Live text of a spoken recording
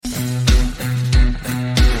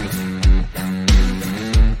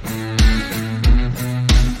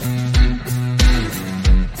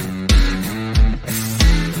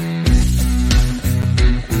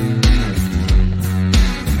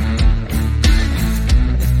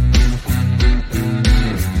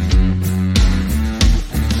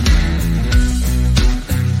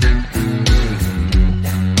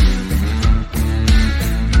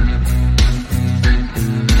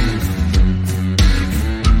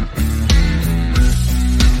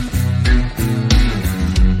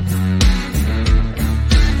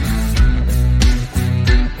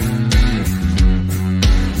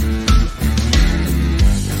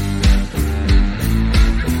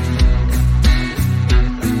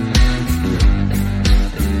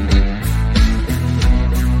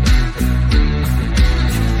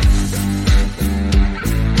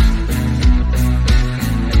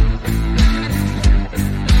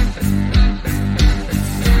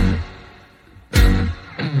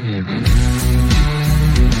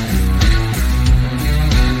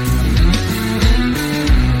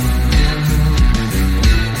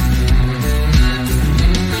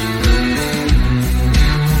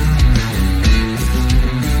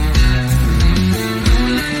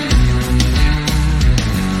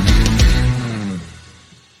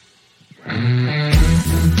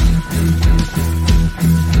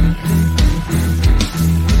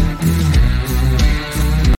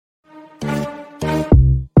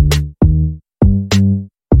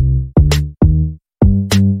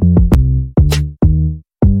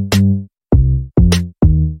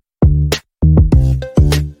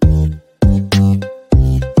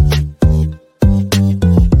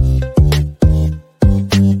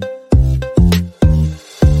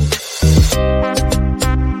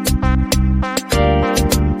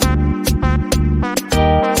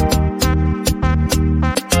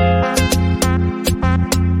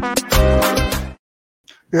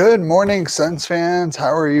Good morning, Sens fans.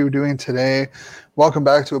 How are you doing today? Welcome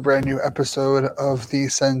back to a brand new episode of the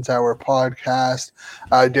Sens Hour podcast.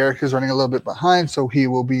 Derek is running a little bit behind, so he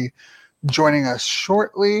will be joining us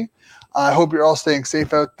shortly. I hope you're all staying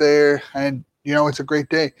safe out there, and it's a great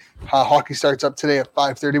day. Hockey starts up today at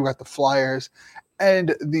 5:30. We got the Flyers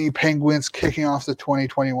and the Penguins kicking off the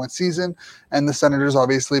 2021 season, and the Senators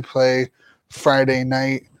obviously play Friday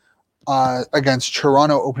night against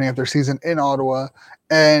Toronto, opening up their season in Ottawa.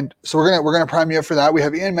 And so we're gonna prime you up for that. We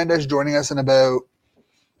have Ian Mendez joining us in about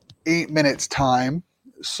 8 minutes time.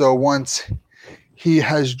 So once he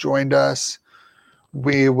has joined us,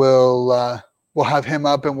 we will we'll have him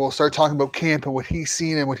up and we'll start talking about camp and what he's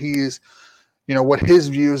seen and what what his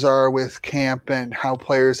views are with camp and how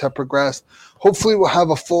players have progressed. Hopefully we'll have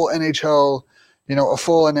a full NHL, a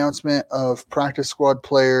full announcement of practice squad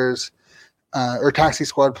players or taxi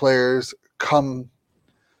squad players come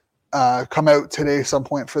out today some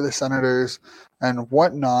point for the Senators and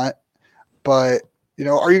whatnot. But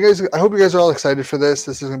are you guys? I hope you guys are all excited for this.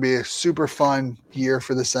 This is going to be a super fun year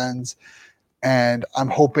for the Sens, and I'm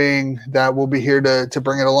hoping that we'll be here to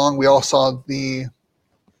bring it along. We all saw the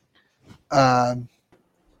Derek's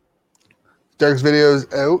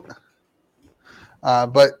videos out,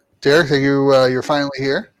 but Derek, thank you. You're finally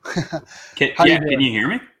here. Can you hear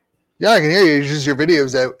me? Yeah, I can hear you. Just your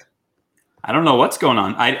videos out. I don't know what's going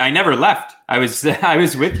on. I never left. I was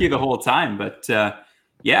with you the whole time, but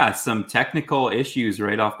some technical issues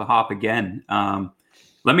right off the hop again.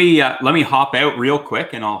 Let me hop out real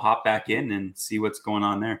quick, and I'll hop back in and see what's going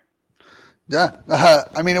on there. Yeah,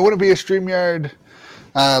 it wouldn't be a StreamYard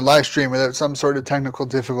live stream without some sort of technical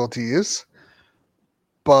difficulties.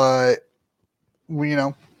 But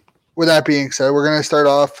with that being said, we're going to start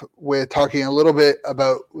off with talking a little bit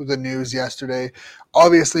about the news yesterday.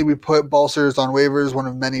 Obviously, we put Balcers on waivers, one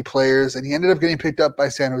of many players, and he ended up getting picked up by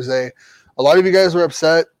San Jose. A lot of you guys were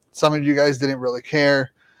upset. Some of you guys didn't really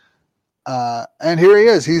care. And here he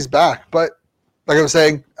is. He's back. But like I was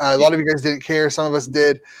saying, a lot of you guys didn't care. Some of us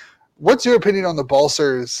did. What's your opinion on the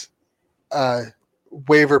Balcers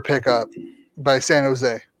waiver pickup by San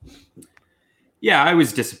Jose? Yeah, I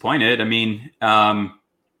was disappointed. I mean,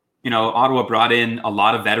 Ottawa brought in a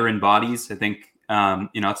lot of veteran bodies. I think,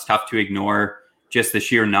 it's tough to ignore just the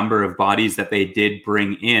sheer number of bodies that they did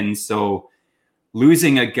bring in. So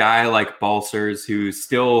losing a guy like Balcers, who's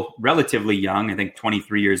still relatively young, I think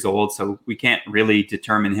 23 years old, so we can't really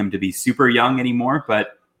determine him to be super young anymore,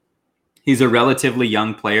 but he's a relatively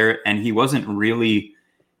young player, and he wasn't really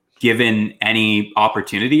given any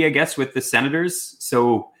opportunity, I guess, with the Senators.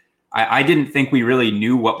 So I didn't think we really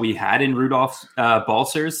knew what we had in Rudolph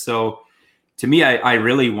Balcers. So to me, I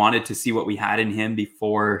really wanted to see what we had in him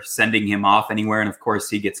before sending him off anywhere. And of course,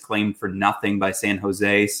 he gets claimed for nothing by San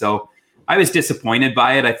Jose. So I was disappointed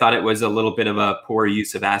by it. I thought it was a little bit of a poor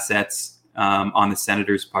use of assets on the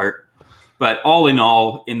Senators' part. But all in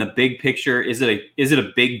all, in the big picture, is it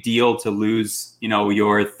a big deal to lose,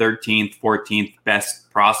 your 13th, 14th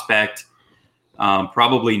best prospect?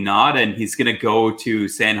 Probably not. And he's going to go to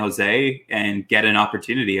San Jose and get an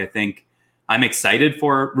opportunity. I think I'm excited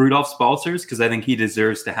for Rudolph Balcers because I think he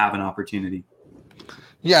deserves to have an opportunity.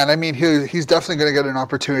 Yeah, and I mean, he's definitely going to get an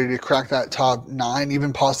opportunity to crack that top 9,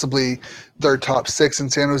 even possibly their top 6 in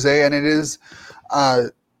San Jose. And it is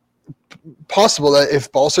possible that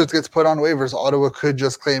if Balcers gets put on waivers, Ottawa could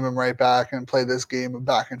just claim him right back and play this game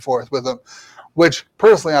back and forth with him, which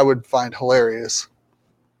personally I would find hilarious.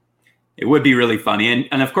 It would be really funny.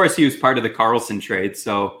 And of course, he was part of the Karlsson trade.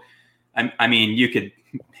 So, I mean, you could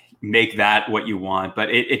make that what you want, but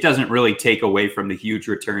it doesn't really take away from the huge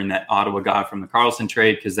return that Ottawa got from the Karlsson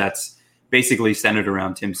trade, because that's basically centered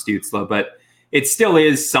around Tim Stützle, but it still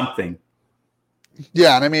is something.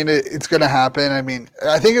 Yeah, and I mean, it's going to happen. I mean,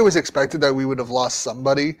 I think it was expected that we would have lost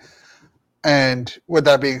somebody. And with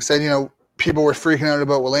that being said, people were freaking out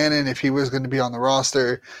about Wolanin, if he was going to be on the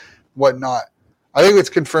roster, whatnot. I think it's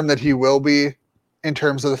confirmed that he will be, in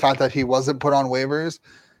terms of the fact that he wasn't put on waivers.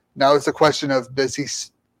 Now it's a question of,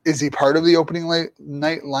 is he part of the opening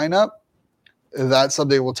night lineup? That's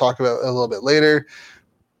something we'll talk about a little bit later.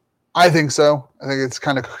 I think so. I think it's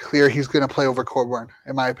kind of clear he's going to play over Coburn,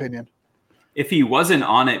 in my opinion. If he wasn't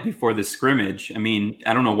on it before the scrimmage, I mean,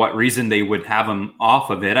 I don't know what reason they would have him off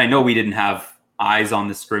of it. I know we didn't have eyes on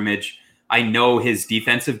the scrimmage. I know his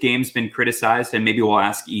defensive game's been criticized, and maybe we'll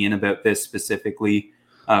ask Ian about this specifically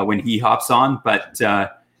when he hops on. But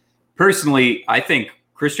personally, I think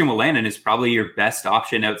Christian Wolanin is probably your best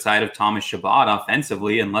option outside of Thomas Chabot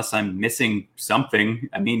offensively, unless I'm missing something.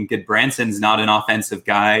 I mean, Goodbranson's not an offensive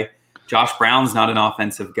guy. Josh Brown's not an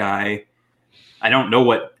offensive guy. I don't know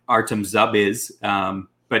what Artem Zub is,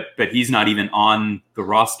 but he's not even on the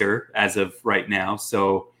roster as of right now.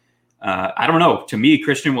 So I don't know. To me,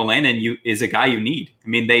 Christian Wolanin is a guy you need. I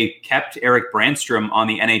mean, they kept Erik Brannstrom on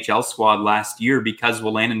the NHL squad last year because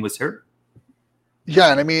Wolanin was hurt.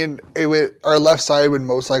 Yeah, and I mean, our left side would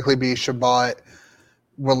most likely be Chabot,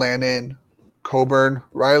 Wolanin, Coburn,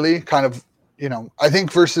 Riley. Kind of, I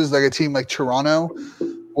think versus like a team like Toronto,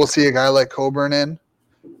 we'll see a guy like Coburn in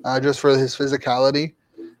just for his physicality.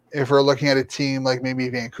 If we're looking at a team like maybe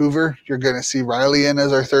Vancouver, you're going to see Riley in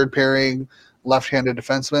as our third pairing left-handed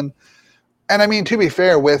defenseman. And I mean, to be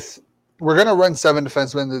fair, we're going to run 7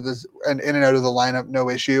 defensemen and in and out of the lineup, no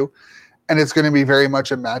issue. And it's going to be very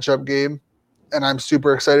much a matchup game. And I'm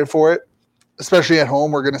super excited for it, especially at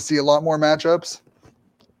home. We're going to see a lot more matchups.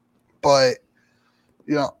 But,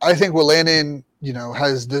 I think Wolanin,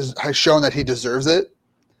 has shown that he deserves it.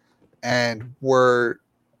 And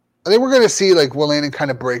I think we're going to see like Wolanin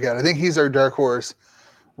kind of break out. I think he's our dark horse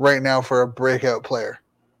right now for a breakout player.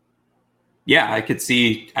 Yeah, I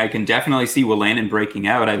can definitely see Wolanin breaking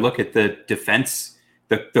out. I look at the defense,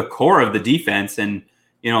 the core of the defense, and,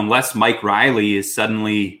 unless Mike Riley is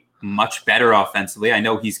suddenly much better offensively, I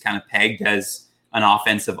know he's kind of pegged as an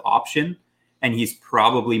offensive option, and he's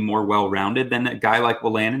probably more well-rounded than a guy like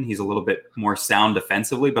Wolanin. He's a little bit more sound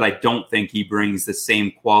defensively, but I don't think he brings the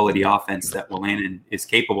same quality offense that Wolanin is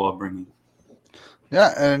capable of bringing.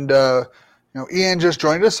 Yeah, and Ian just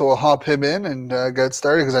joined us, so we'll hop him in and get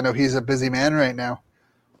started because I know he's a busy man right now.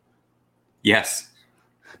 Yes.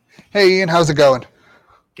 Hey, Ian, how's it going?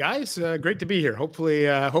 Guys, great to be here. Hopefully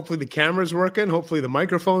the camera's working. Hopefully the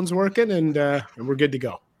microphone's working, and we're good to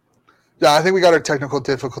go. Yeah, I think we got our technical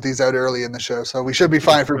difficulties out early in the show, so we should be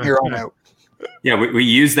fine from here on out. Yeah, we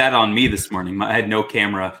used that on me this morning. I had no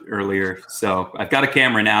camera earlier, so I've got a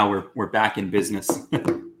camera now. We're back in business.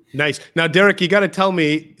 Nice. Now, Derek, you got to tell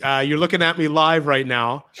me, you're looking at me live right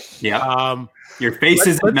now. Yeah. Your face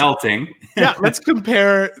is melting. Yeah, let's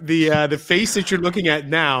compare the face that you're looking at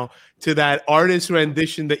now to that artist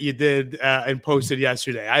rendition that you did and posted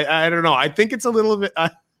yesterday. I don't know. I think it's a little bit.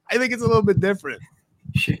 I think it's a little bit different.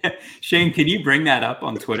 Shane, can you bring that up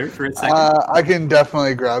on Twitter for a second? I can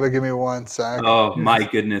definitely grab it. Give me 1 sec. Oh my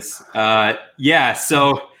goodness. Yeah.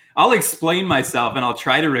 So I'll explain myself and I'll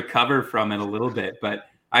try to recover from it a little bit, but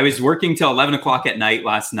I was working till 11 o'clock at night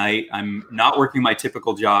last night. I'm not working my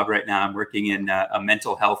typical job right now. I'm working in a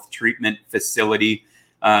mental health treatment facility.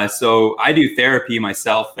 So I do therapy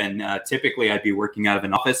myself, and typically I'd be working out of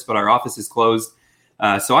an office, but our office is closed.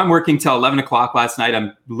 So I'm working till 11 o'clock last night.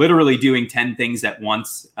 I'm literally doing 10 things at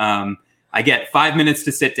once. I get 5 minutes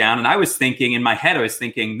to sit down. And I was thinking in my head,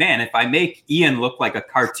 man, if I make Ian look like a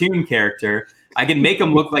cartoon character, I can make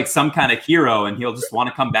him look like some kind of hero and he'll just want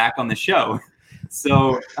to come back on the show.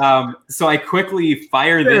 So I quickly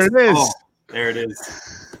fire this. There it is. Oh, there it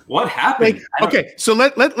is. What happened? Okay, so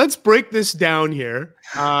let's break this down here.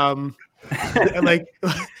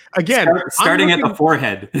 Again, starting at the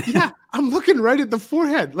forehead. Yeah, I'm looking right at the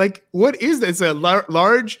forehead. Like, what is this? A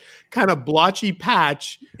large kind of blotchy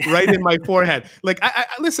patch right in my forehead. Like, I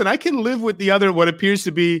listen, I can live with the other, what appears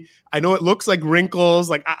to be, I know it looks like wrinkles.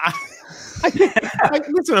 Like,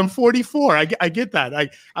 listen, I'm 44. I get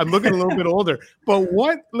that. I'm looking a little bit older. But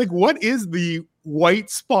what is the white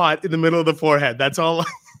spot in the middle of the forehead? That's all I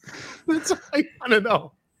want to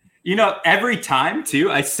know. Every time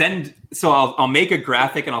too, I'll make a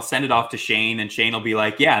graphic and I'll send it off to Shane, and Shane will be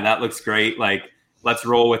like, yeah, that looks great. Like, let's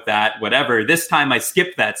roll with that, whatever. This time I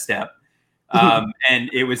skipped that step. And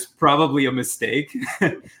it was probably a mistake.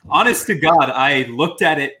 Honest to God, I looked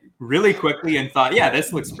at it really quickly and thought, yeah,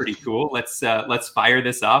 this looks pretty cool. Let's fire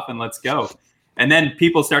this off and let's go. And then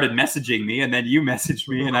people started messaging me, and then you messaged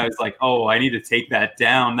me, and I was like, oh, I need to take that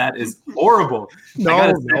down. That is horrible.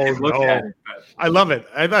 No. I love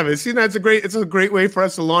it. See, it's a great way for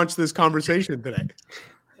us to launch this conversation today.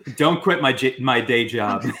 Don't quit my day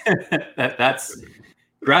job. That's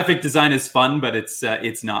graphic design is fun, but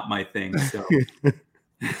it's not my thing. So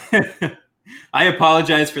I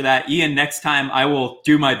apologize for that. Ian, next time I will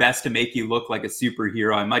do my best to make you look like a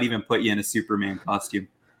superhero. I might even put you in a Superman costume.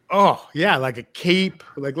 Oh yeah, like a cape.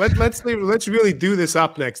 Like let's really do this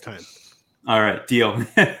up next time. All right, deal.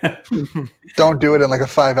 Don't do it in like a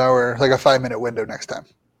 5-minute window next time.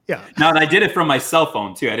 Yeah. No, and I did it from my cell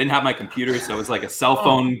phone too. I didn't have my computer, so it was like a cell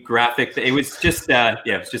phone graphic. It was just it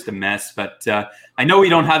was just a mess. But I know we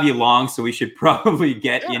don't have you long, so we should probably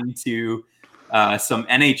get into some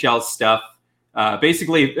NHL stuff.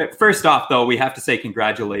 Basically, first off, though, we have to say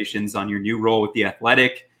congratulations on your new role with The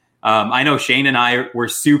Athletic. I know Shane and I were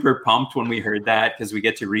super pumped when we heard that because we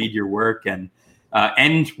get to read your work, and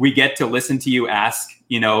And we get to listen to you ask,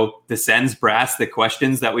 the Sens brass the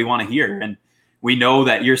questions that we want to hear. And we know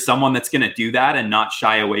that you're someone that's going to do that and not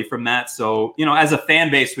shy away from that. So, as a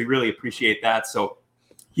fan base, we really appreciate that. So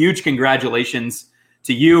huge congratulations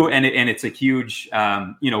to you. And it's a huge,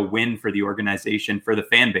 win for the organization, for the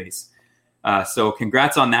fan base. So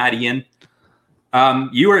congrats on that, Ian.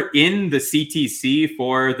 You were in the CTC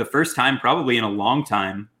for the first time, probably in a long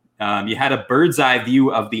time. You had a bird's eye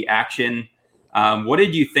view of the action. What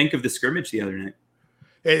did you think of the scrimmage the other night?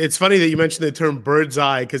 It's funny that you mentioned the term bird's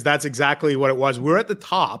eye, because that's exactly what it was. We're at the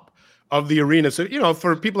top of the arena. So,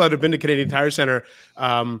 for people that have been to Canadian Tire Center,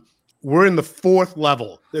 we're in the fourth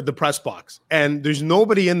level, the press box, and there's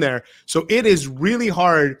nobody in there. So it is really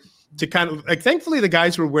hard to kind of thankfully the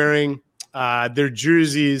guys were wearing their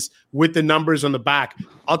jerseys with the numbers on the back.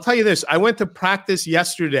 I'll tell you this, I went to practice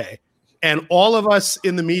yesterday and all of us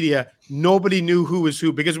in the media, nobody knew who was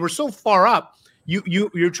who because we're so far up.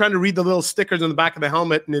 You're trying to read the little stickers on the back of the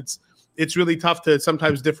helmet, and it's really tough to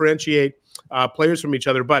sometimes differentiate players from each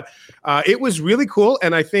other. But it was really cool,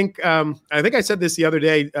 and I think I said this the other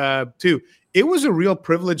day too. It was a real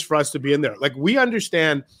privilege for us to be in there. Like, we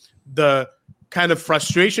understand the kind of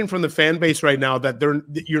frustration from the fan base right now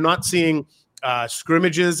that you're not seeing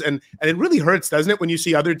scrimmages, and it really hurts, doesn't it, when you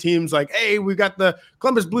see other teams like, hey, we got the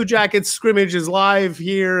Columbus Blue Jackets scrimmage is live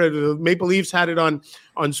here, the Maple Leafs had it on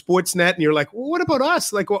Sportsnet, and you're like, well, what about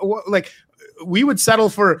us? Like, like we would settle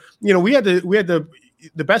for, we had the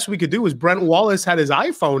best we could do was Brent Wallace had his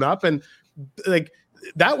iPhone up, and like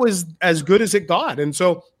that was as good as it got. And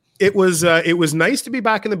so it was nice to be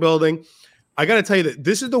back in the building. I got to tell you that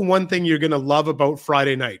this is the one thing you're going to love about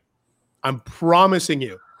Friday night. I'm promising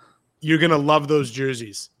you. You're going to love those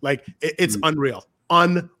jerseys. Like, it's unreal.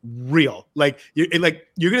 Like, you're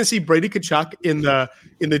going to see Brady Tkachuk in the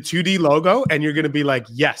 2D logo, and you're going to be like,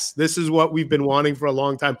 yes, this is what we've been wanting for a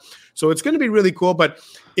long time. So it's going to be really cool, but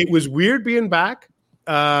it was weird being back.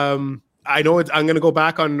 I know I'm going to go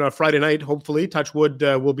back on Friday night. Hopefully, touch wood,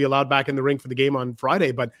 we'll be allowed back in the rink for the game on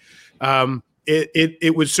Friday, but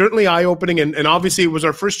it was certainly eye-opening, and obviously it was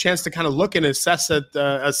our first chance to kind of look and assess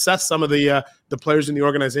some of the players in the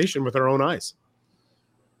organization with our own eyes.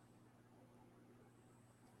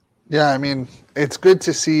 Yeah, I mean, it's good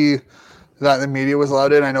to see that the media was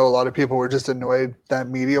allowed in. I know a lot of people were just annoyed that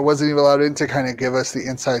media wasn't even allowed in to kind of give us the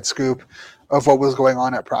inside scoop of what was going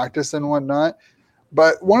on at practice and whatnot.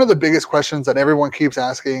 But one of the biggest questions that everyone keeps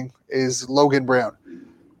asking is Logan Brown.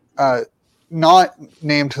 Not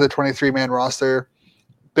named to the 23-man roster.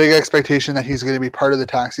 Big expectation that he's going to be part of the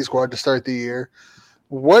taxi squad to start the year.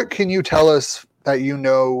 What can you tell us that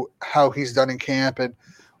how he's done in camp and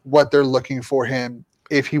what they're looking for him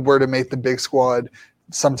if he were to make the big squad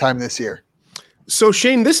sometime this year? So,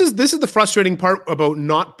 Shane, this is the frustrating part about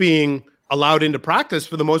not being allowed into practice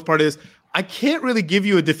for the most part is I can't really give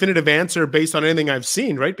you a definitive answer based on anything I've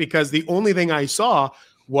seen, right? Because the only thing I saw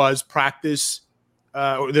was practice,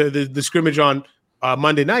 the scrimmage on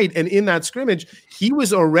Monday night. And in that scrimmage, he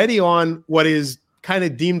was already on what is kind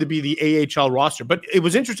of deemed to be the AHL roster. But it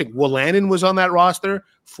was interesting. Wolanin was on that roster.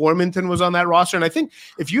 Formenton was on that roster. And I think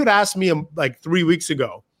if you had asked me like 3 weeks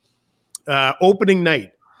ago, opening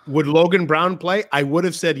night, would Logan Brown play? I would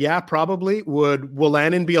have said, yeah, probably. Would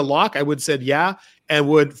Wolanin be a lock? I would have said, yeah. And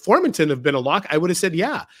would Formenton have been a lock? I would have said,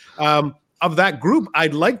 yeah. Of that group,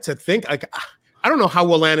 I'd like to think, like, I don't know how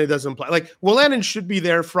Wolanin doesn't play. Like, Wolanin should be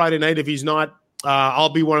there Friday night. If he's not, I'll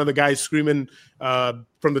be one of the guys screaming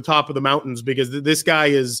from the top of the mountains because this guy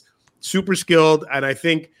is super skilled. And I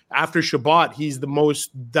think after Shabbat, he's the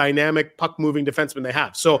most dynamic puck-moving defenseman they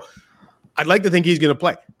have. So I'd like to think he's going to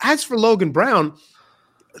play. As for Logan Brown,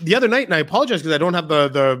 the other night, and I apologize because I don't have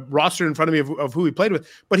the roster in front of me of who he played with,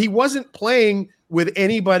 but he wasn't playing with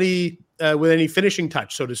anybody with any finishing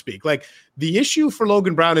touch, so to speak. Like, the issue for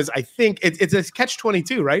Logan Brown is, I think it's a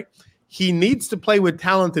catch-22, right? He needs to play with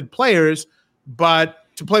talented players, but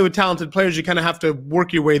to play with talented players, you kind of have to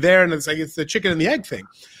work your way there, and it's like it's the chicken and the egg thing.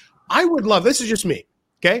 I would love, this is just me,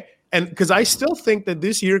 okay? And because I still think that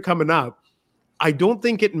this year coming up, I don't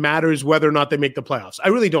think it matters whether or not they make the playoffs. I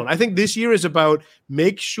really don't. I think this year is about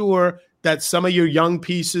make sure that some of your young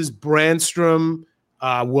pieces, Brandstrom,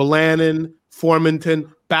 Wolanin,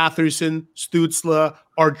 Formenton, Batherson, Stützle,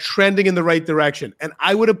 are trending in the right direction. And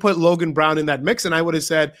I would have put Logan Brown in that mix, and I would have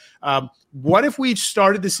said, what if we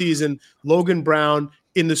started the season, Logan Brown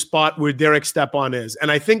in the spot where Derek Stepan is?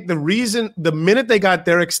 And I think the minute they got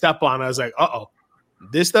Derek Stepan, I was like, uh-oh,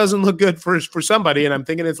 this doesn't look good for somebody, and I'm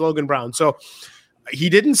thinking it's Logan Brown. So he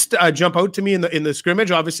didn't jump out to me in the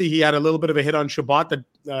scrimmage. Obviously, he had a little bit of a hit on Shabbat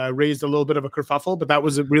that raised a little bit of a kerfuffle, but that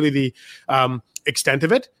was really the extent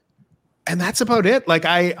of it. And that's about it. Like,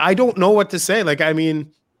 I don't know what to say. Like, I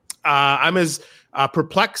mean, I'm as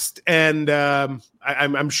perplexed, and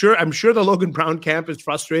I'm sure the Logan Brown camp is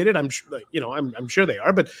frustrated. I'm sure they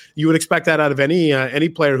are, but you would expect that out of any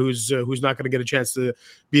player who's not going to get a chance to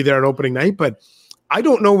be there on opening night. But I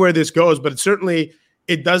don't know where this goes, but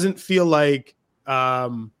it doesn't feel like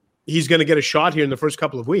he's going to get a shot here in the first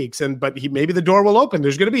couple of weeks. But maybe the door will open.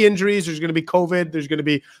 There's going to be injuries. There's going to be COVID. There's going to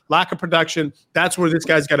be lack of production. That's where this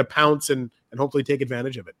guy's got to pounce and hopefully take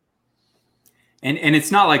advantage of it. And it's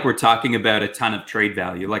not like we're talking about a ton of trade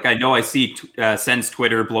value. Like, I know I see Sens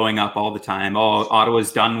Twitter blowing up all the time. Oh,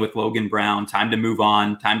 Ottawa's done with Logan Brown. Time to move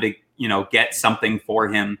on. Time to, get something for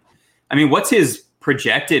him. I mean, what's his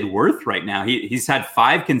projected worth right now? He's had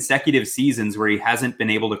 5 consecutive seasons where he hasn't been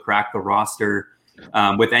able to crack the roster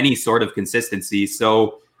with any sort of consistency.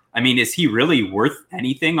 So, I mean, is he really worth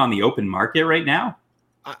anything on the open market right now?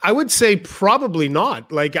 I would say probably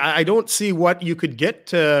not. Like, I don't see what you could get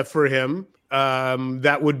for him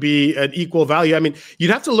that would be an equal value. I mean,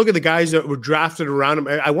 you'd have to look at the guys that were drafted around him.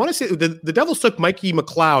 I want to say the Devils took Mikey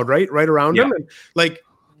McLeod right around him, and like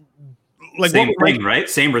same thing, right?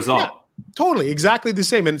 Same result. Yeah, totally, exactly the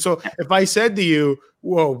same. And so if I said to you,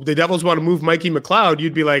 "Whoa, the Devils want to move Mikey McLeod,"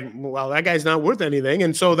 you'd be like, "Well, that guy's not worth anything."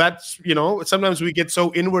 And so that's, sometimes we get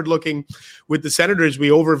so inward looking with the Senators,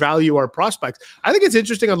 we overvalue our prospects. I think it's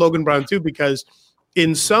interesting on Logan Brown too, because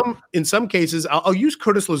in some cases, I'll use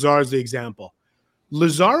Curtis Lazar as the example.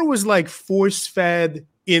 Lazar was like force-fed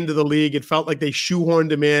into the league. It felt like they shoehorned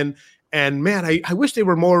him in. And man, I wish they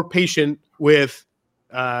were more patient with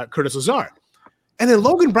Curtis Lazar. And then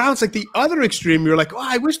Logan Brown's like the other extreme. You're like, oh,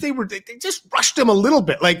 I wish they just rushed him a little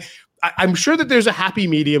bit. Like, I'm sure that there's a happy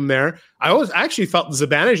medium there. I actually felt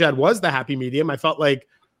Zibanejad was the happy medium. I felt like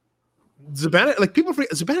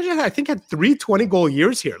Zibanejad, I think, had 3 20-goal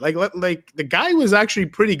years here. Like the guy was actually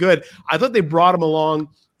pretty good. I thought they brought him along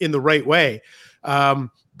in the right way.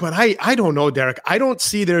 But I don't know, Derek. I don't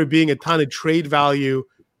see there being a ton of trade value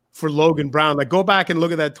for Logan Brown. Like, go back and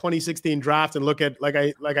look at that 2016 draft and look at, like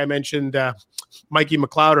I mentioned, Mikey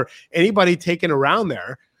McLeod or anybody taken around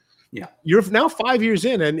there. Yeah. You're now 5 years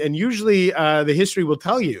in, and usually the history will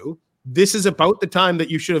tell you this is about the time that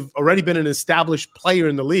you should have already been an established player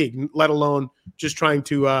in the league, let alone just trying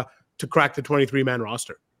to crack the 23-man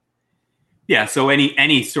roster. Yeah, so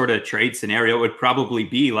any sort of trade scenario would probably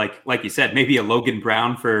be like you said, maybe a Logan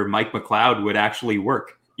Brown for Mike McLeod would actually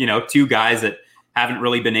work. 2 guys that haven't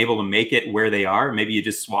really been able to make it where they are. Maybe you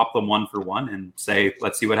just swap them 1 for 1 and say,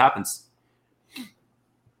 let's see what happens.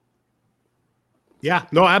 Yeah,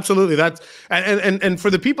 no, absolutely. That's and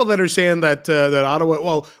for the people that are saying that Ottawa,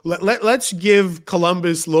 well, let's give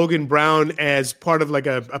Columbus Logan Brown as part of like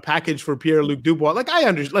a package for Pierre-Luc Dubois. Like, I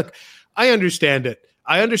understand it.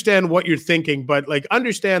 I understand what you're thinking, but like,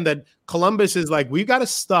 understand that Columbus is like, we got a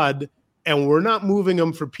stud, and we're not moving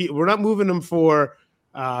them for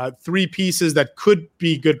 3 pieces that could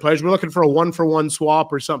be good players. We're looking for a 1-for-1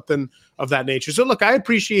 swap or something of that nature. So look, I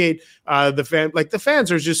appreciate the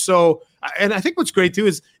fans are just so, and I think what's great too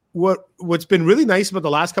is what's been really nice about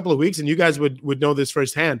the last couple of weeks, and you guys would know this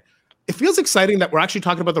firsthand. It feels exciting that we're actually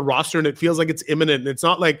talking about the roster, and it feels like it's imminent. And it's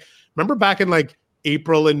not like, remember back in like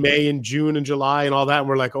April and May and June and July and all that, and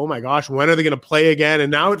we're like, oh my gosh, when are they going to play again?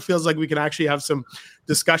 And now it feels like we can actually have some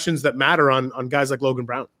discussions that matter on guys like Logan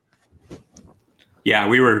Brown. Yeah,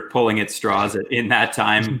 we were pulling at straws in that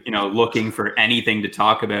time, looking for anything to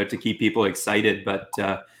talk about to keep people excited. But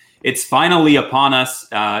it's finally upon us,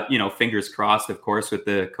 fingers crossed, of course, with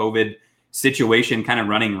the COVID situation kind of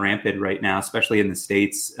running rampant right now, especially in the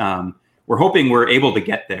States. We're hoping we're able to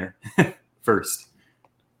get there first.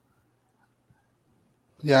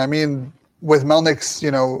 Yeah, I mean, with Melnick's,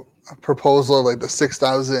 proposal, like the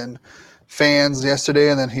 6,000 fans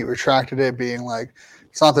yesterday, and then he retracted it, being like,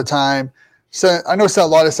 it's not the time. So I know a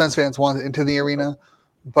lot of Sens fans want into the arena,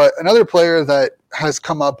 but another player that has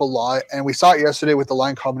come up a lot, and we saw it yesterday with the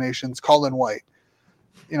line combinations, Colin White.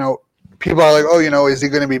 People are like, oh, is he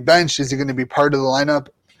going to be benched? Is he going to be part of the lineup?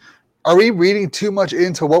 Are we reading too much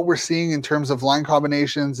into what we're seeing in terms of line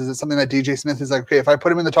combinations? Is it something that DJ Smith is like, okay, if I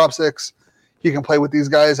put him in the top 6, he can play with these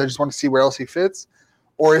guys. I just want to see where else he fits.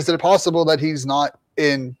 Or is it possible that he's not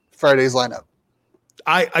in Friday's lineup?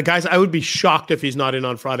 Guys, I would be shocked if he's not in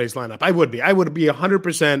on Friday's lineup. I would be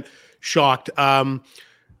 100% shocked.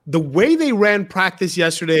 The way they ran practice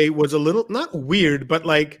yesterday was a little, not weird, but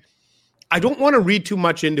like, I don't want to read too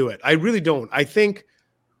much into it. I really don't. I think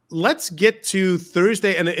let's get to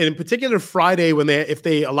Thursday, and in particular Friday, if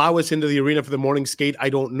they allow us into the arena for the morning skate. I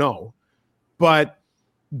don't know, but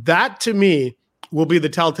that to me will be the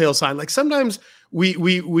telltale sign. Like, sometimes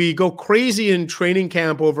we go crazy in training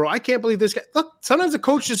camp over, I can't believe this guy. Look, sometimes the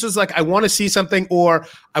coach just is like, I want to see something, or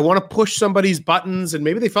I want to push somebody's buttons, and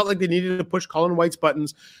maybe they felt like they needed to push Colin White's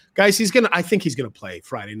buttons. Guys, I think he's gonna play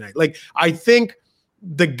Friday night. Like, I think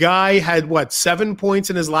the guy had 7 points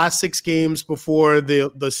in his last 6 games before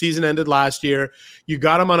the season ended last year. You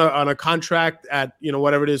got him on a contract at,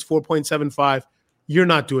 whatever it is, 4.75. You're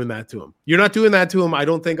not doing that to him. You're not doing that to him, I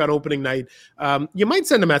don't think, on opening night. You might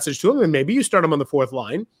send a message to him, and maybe you start him on the 4th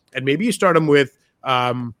line, and maybe you start him with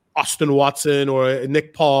Austin Watson or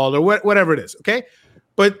Nick Paul or whatever it is, okay?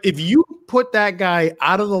 But if you put that guy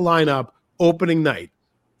out of the lineup opening night,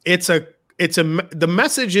 the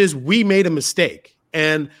message is, we made a mistake.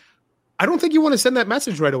 And I don't think you want to send that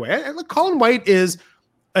message right away. Colin White is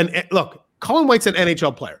Colin White's an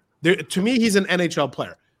NHL player. To me, he's an NHL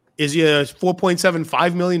player. Is he a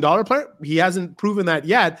 $4.75 million player? He hasn't proven that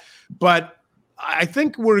yet, but I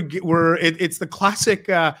think it's the classic.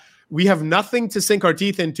 We have nothing to sink our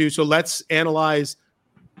teeth into, so let's analyze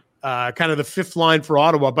kind of the 5th line for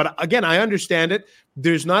Ottawa. But again, I understand it.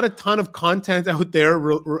 There's not a ton of content out there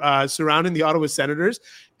surrounding the Ottawa Senators,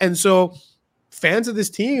 and so fans of this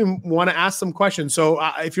team want to ask some questions. So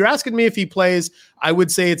if you're asking me if he plays, I would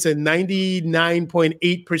say it's a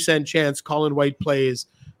 99.8% chance Colin White plays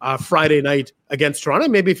Friday night against Toronto.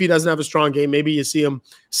 Maybe if he doesn't have a strong game, maybe you see him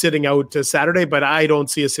sitting out to Saturday, but I don't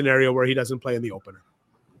see a scenario where he doesn't play in the opener.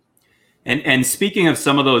 And speaking of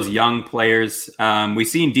some of those young players, we've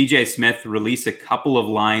seen DJ Smith release a couple of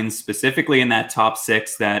lines specifically in that top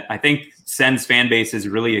 6 that I think Sens fan base is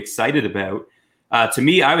really excited about. To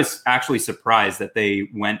me, I was actually surprised that they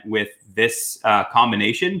went with this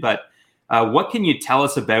combination, but what can you tell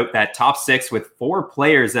us about that top 6 with 4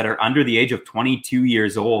 players that are under the age of 22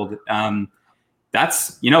 years old?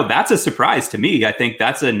 That's a surprise to me. I think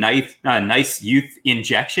that's a nice youth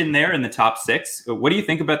injection there in the top 6. What do you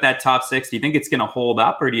think about that top 6? Do you think it's going to hold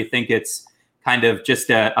up, or do you think it's kind of just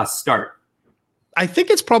a start? I think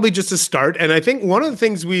it's probably just a start. And I think one of the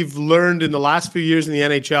things we've learned in the last few years in the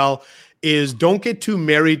NHL is don't get too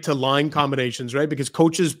married to line combinations, right? Because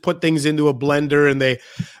coaches put things into a blender and they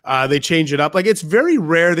change it up. Like, it's very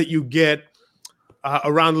rare that you get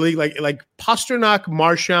around the league like Pastrnak,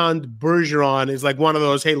 Marchand, Bergeron is like one of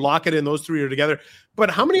those. Hey, lock it in; those 3 are together.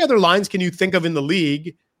 But how many other lines can you think of in the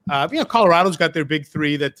league? Colorado's got their big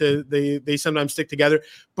 3 that they sometimes stick together.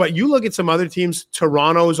 But you look at some other teams.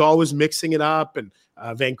 Toronto's always mixing it up, and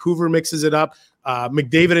Vancouver mixes it up.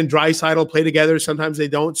 McDavid and Draisaitl play together. Sometimes they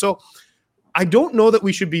don't. So I don't know that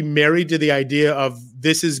we should be married to the idea of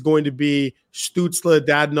this is going to be Stützle,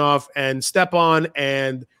 Dadonov, and Stepan,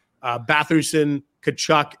 and Batherson,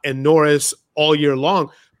 Tkachuk, and Norris all year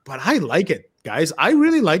long. But I like it, guys. I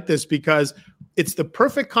really like this because it's the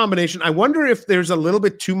perfect combination. I wonder if there's a little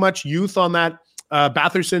bit too much youth on that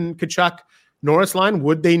Batherson, Tkachuk, Norris line.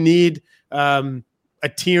 Would they need a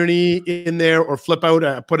Tierney in there, or flip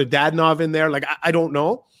out, put a Dadonov in there? Like, I don't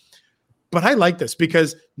know. But I like this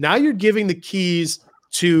because now you're giving the keys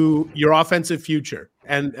to your offensive future.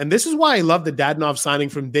 And this is why I love the Dadonov signing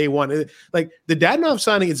from day one. Like, the Dadonov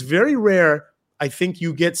signing, it's very rare, I think,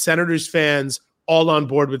 you get Senators fans all on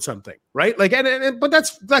board with something, right? Like, but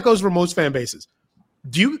that goes for most fan bases.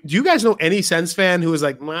 Do you guys know any Sens fan who is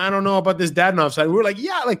like, I don't know about this Dadonov signing? We're like,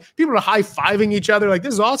 yeah, like, people are high-fiving each other. Like,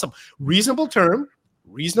 this is awesome. Reasonable term,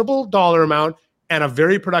 reasonable dollar amount, and a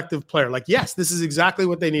very productive player. Like, yes, this is exactly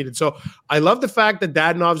what they needed. So I love the fact that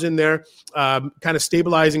Dadonov's in there, kind of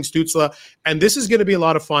stabilizing Stützle. And this is going to be a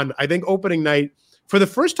lot of fun. I think opening night, for the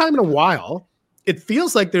first time in a while, it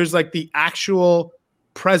feels like there's like the actual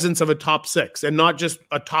presence of a top 6 and not just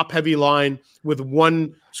a top heavy line with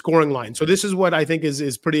one scoring line. So this is what I think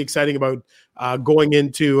is pretty exciting about going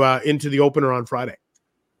into the opener on Friday.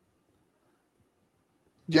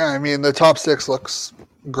 Yeah, I mean, the top 6 looks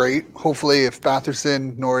great. Hopefully, if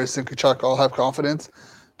Batherson, Norris, and Tkachuk all have confidence,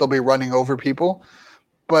 they'll be running over people.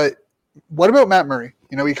 But what about Matt Murray?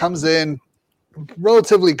 He comes in,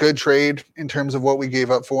 relatively good trade in terms of what we gave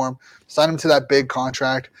up for him. Sign him to that big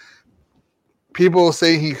contract. People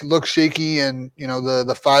say he looks shaky, and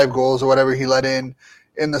the 5 goals or whatever he let in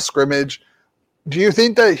the scrimmage. Do you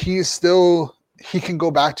think that he can go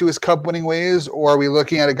back to his cup-winning ways, or are we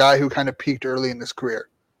looking at a guy who kind of peaked early in his career?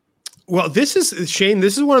 Well, this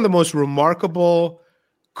is one of the most remarkable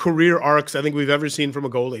career arcs I think we've ever seen from a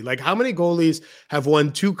goalie. Like, how many goalies have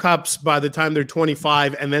won 2 cups by the time they're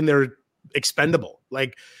 25 and then they're expendable?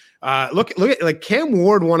 Like, Look at like Cam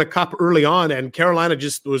Ward won a cup early on, and Carolina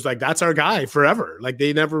just was like, that's our guy forever. Like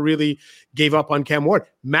they never really gave up on Cam Ward.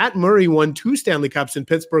 Matt Murray won 2 Stanley Cups, and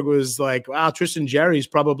Pittsburgh was like, wow, Tristan Jarry's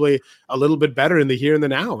probably a little bit better in the here and the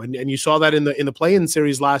now. And you saw that in the play-in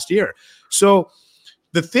series last year. So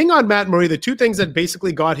the thing on Matt Murray, the 2 things that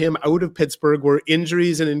basically got him out of Pittsburgh were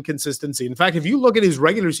injuries and inconsistency. In fact, if you look at his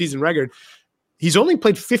regular season record, he's only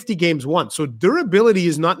played 50 games once. So durability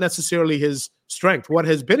is not necessarily his strength. What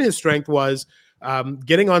has been his strength was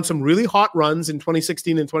getting on some really hot runs in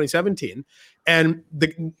 2016 and 2017. And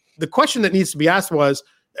the question that needs to be asked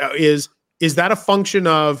is that a function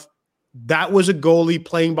of that was a goalie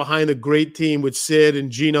playing behind a great team with Sid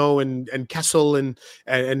and Gino and Kessel and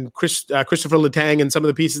Christopher Letang and some of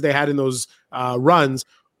the pieces they had in those runs?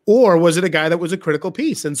 Or was it a guy that was a critical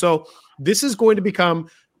piece? And so this is going to become,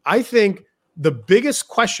 I think, the biggest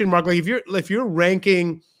question mark. Like if you're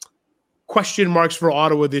ranking question marks for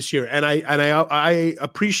Ottawa this year, and I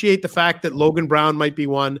appreciate the fact that Logan Brown might be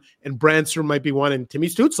one, and Brandstrom might be one, and Timmy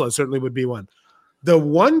Stützle certainly would be one. The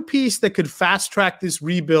one piece that could fast track this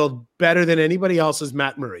rebuild better than anybody else is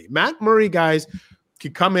Matt Murray. Matt Murray, guys,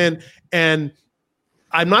 could come in, and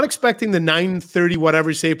I'm not expecting the 930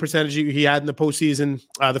 whatever save percentage he had in the postseason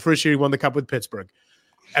the first year he won the Cup with Pittsburgh.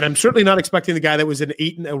 And I'm certainly not expecting the guy that was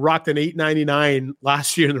rocked an 899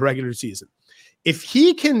 last year in the regular season. If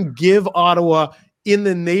he can give Ottawa in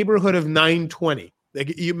the neighborhood of 920,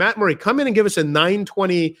 like Matt Murray, come in and give us a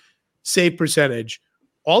 920 save percentage,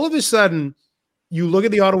 all of a sudden you look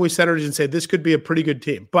at the Ottawa Senators and say, this could be a pretty good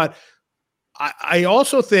team. But I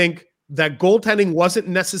also think that goaltending wasn't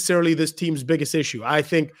necessarily this team's biggest issue. I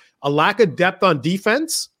think a lack of depth on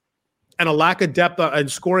defense and a lack of depth on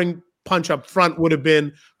scoring punch up front would have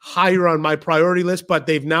been higher on my priority list, but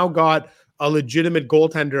they've now got a legitimate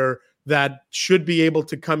goaltender that should be able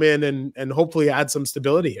to come in and hopefully add some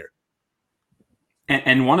stability here.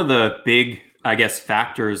 And one of the big, I guess,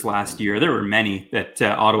 factors last year, there were many that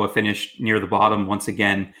Ottawa finished near the bottom once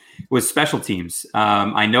again, was special teams.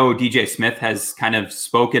 I know DJ Smith has kind of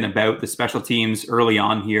spoken about the special teams early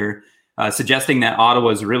on here, suggesting that Ottawa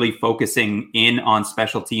is really focusing in on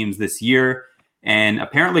special teams this year. And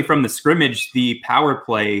apparently from the scrimmage, the power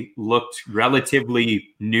play looked relatively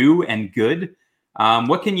new and good.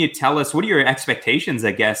 What can you tell us? What are your expectations,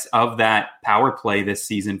 I guess, of that power play this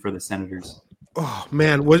season for the Senators? Oh,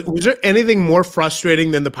 man. Was there anything more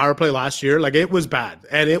frustrating than the power play last year? Like, it was bad.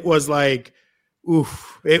 And it was like,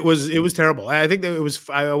 oof, it was terrible. I think that it was,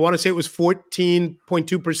 I want to say it was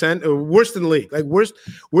 14.2%, worse than the league, like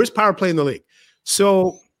worst power play in the league.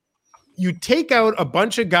 So you take out a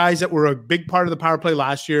bunch of guys that were a big part of the power play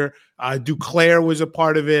last year. Duclair was a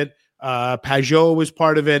part of it. Pajot was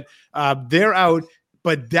part of it. They're out,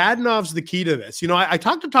 but Dadonov's the key to this. You know, I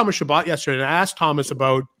talked to Thomas Chabot yesterday, and I asked Thomas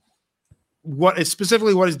about what does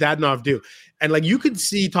Dadonov do? And like, you could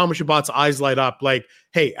see Thomas Chabot's eyes light up. Like,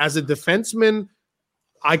 hey, as a defenseman,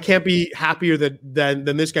 I can't be happier than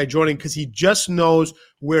this guy joining, because he just knows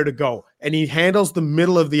where to go, and he handles the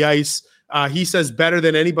middle of the ice. He says better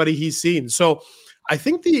than anybody he's seen. So I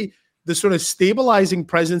think the sort of stabilizing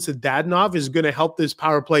presence of Dadonov is going to help this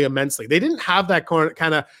power play immensely. They didn't have that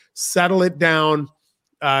kind of settle it down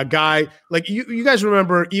guy. Like you guys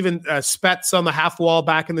remember even Spets on the half wall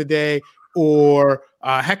back in the day, or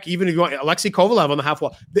heck, even if you want Alexei Kovalev on the half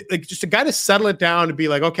wall, like just a guy to settle it down and be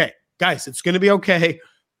like, okay, guys, it's going to be okay.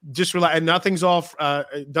 Just relax, and nothing's all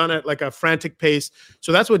done at like a frantic pace.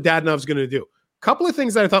 So that's what Dadonov's going to do. Couple of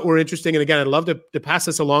things that I thought were interesting, and again, I'd love to pass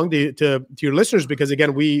this along to your listeners, because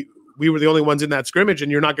again, we were the only ones in that scrimmage,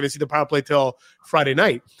 and you're not going to see the power play till Friday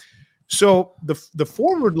night. So the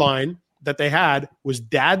forward line that they had was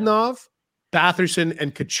Dadonov, Batherson,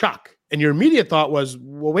 and Tkachuk. And your immediate thought was,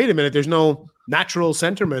 well, wait a minute, there's no natural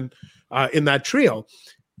centerman in that trio.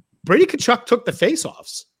 Brady Tkachuk took the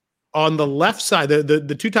faceoffs on the left side.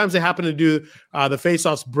 The 2 times they happened to do the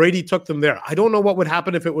faceoffs, Brady took them there. I don't know what would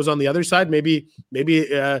happen if it was on the other side. Maybe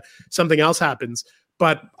something else happens.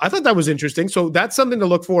 But I thought that was interesting. So that's something to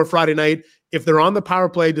look for Friday night. If they're on the power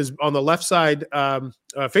play, on the left side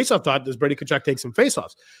faceoff dot, does Brady Tkachuk take some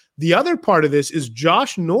faceoffs? The other part of this is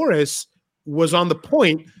Josh Norris was on the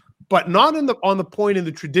point, but not on the point in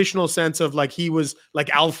the traditional sense of like he was like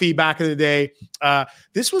Alfie back in the day.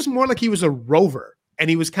 This was more like he was a rover, and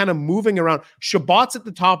he was kind of moving around. Chabot's at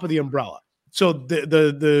the top of the umbrella. So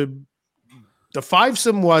the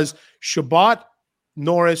fivesome was Chabot,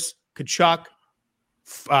 Norris, Tkachuk,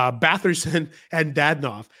 Batherson, and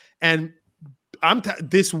Dadonov. And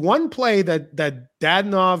this one play that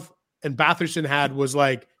Dadonov and Batherson had was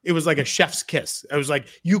like, it was like a chef's kiss. It was like,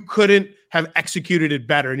 you couldn't have executed it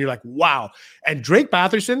better. And you're like, wow. And Drake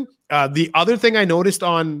Batherson, the other thing I noticed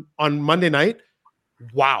on Monday night,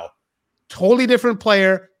 wow, totally different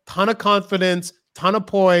player, ton of confidence, ton of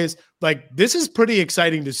poise. Like, this is pretty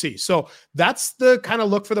exciting to see. So that's the kind of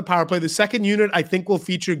look for the power play. The second unit, I think, will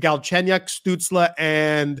feature Galchenyuk, Stützle,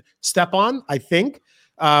 and Stepan, I think.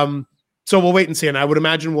 So we'll wait and see. And I would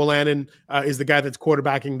imagine Wolanin is the guy that's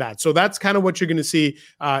quarterbacking that. So that's kind of what you're going to see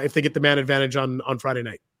if they get the man advantage on Friday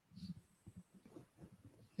night.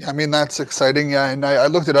 Yeah, I mean, that's exciting. Yeah, and I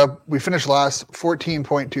looked it up. We finished last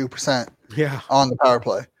 14.2% on the power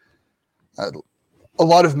play. A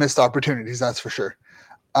lot of missed opportunities, that's for sure.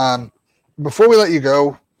 Before we let you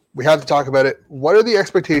go, we have to talk about it. What are the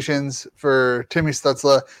expectations for Timmy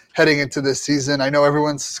Stützle heading into this season? I know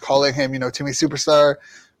everyone's calling him, Timmy Superstar,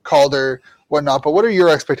 Calder, whatnot, but what are your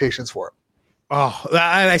expectations for him? Oh,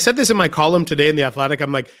 I said this in my column today in The Athletic.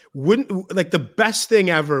 I'm like, the best thing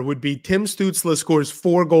ever would be Tim Stützle scores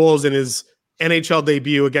 4 goals in his NHL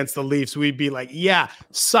debut against the Leafs. We'd be like, yeah,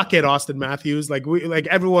 suck it, Austin Matthews.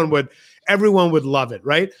 Everyone would love it,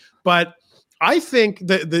 right? But I think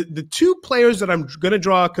the two players that I'm going to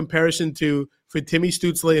draw a comparison to for Timmy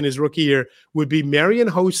Stützle in his rookie year would be Marian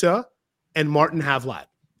Hossa and Martin Havlat.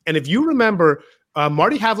 And if you remember,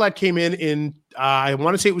 Marty Havlat came in I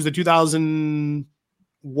want to say it was the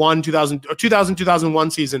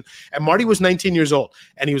 2001 season, and Marty was 19 years old,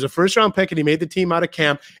 and he was a first-round pick, and he made the team out of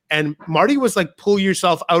camp, and Marty was like, pull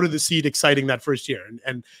yourself out of the seat exciting that first year,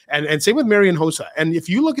 and same with Marian Hossa. And if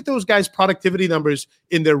you look at those guys' productivity numbers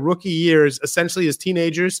in their rookie years, essentially as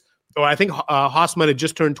teenagers, or I think Hossman had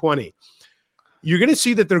just turned 20, you're going to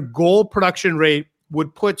see that their goal production rate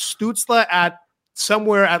would put Stützle at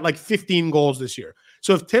somewhere at like 15 goals this year.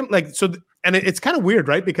 So if Tim, and it's kind of weird,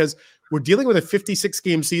 right? Because we're dealing with a 56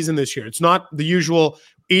 game season this year. It's not the usual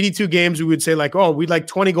 82 games. We would say like, oh, we'd like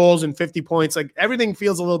 20 goals and 50 points. Like, everything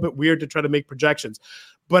feels a little bit weird to try to make projections.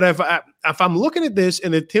 But if I'm looking at this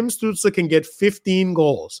and if Tim Stützle can get 15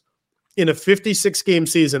 goals in a 56 game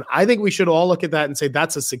season, I think we should all look at that and say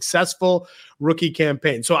that's a successful rookie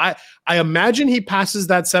campaign. So I imagine he passes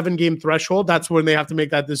that 7 game threshold. That's when they have to make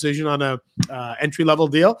that decision on a entry level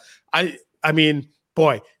deal. I mean,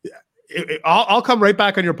 boy, I'll come right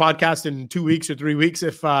back on your podcast in 2 weeks or 3 weeks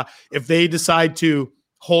if they decide to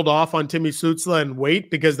hold off on Timmy Stützle and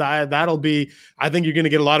wait, because that'll be, I think you're going to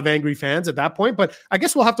get a lot of angry fans at that point. But I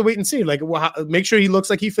guess we'll have to wait and see. Like, make sure he looks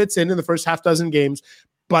like he fits in the first half dozen games.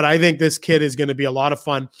 But I think this kid is going to be a lot of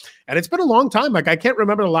fun. And it's been a long time. Like, I can't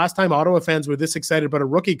remember the last time Ottawa fans were this excited about a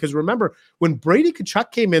rookie. Because remember, when Brady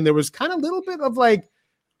Tkachuk came in, there was kind of a little bit of like,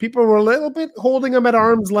 people were a little bit holding him at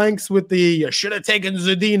arm's length with the should have taken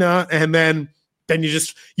Zadina. And then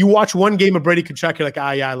you watch one game of Brady Tkachuk, you're like,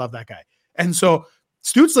 yeah, I love that guy. And so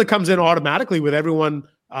Stützle comes in automatically with everyone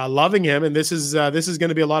loving him. And this is going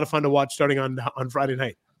to be a lot of fun to watch starting on Friday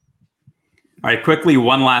night. All right, quickly,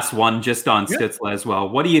 one last one just on Stützle as well.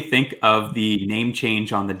 What do you think of the name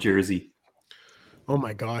change on the jersey? Oh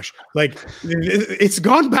my gosh. Like, it's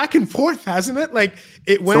gone back and forth, hasn't it? Like,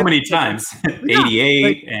 it went so many times.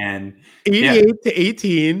 88 and 88 to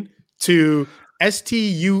 18 to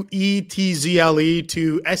STUETZLE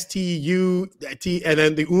to STUT, and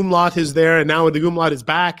then the umlaut is there, and now the umlaut is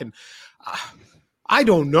back. And I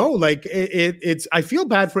don't know. Like, it's I feel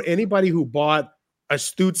bad for anybody who bought a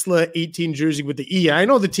Stützle 18 jersey with the E. I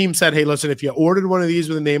know the team said, hey, listen, if you ordered one of these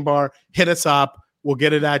with a name bar, hit us up. We'll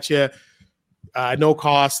get it at you. No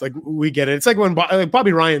cost. Like, we get it. It's like when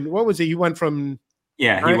Bobby Ryan, what was it? He went from he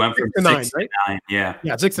went from 6 to 9, right? 9. Yeah,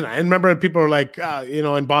 6 to 9. And remember, people were like,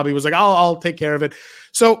 and Bobby was like, I'll take care of it.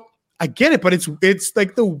 So I get it, but it's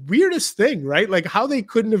like the weirdest thing, right? Like, how they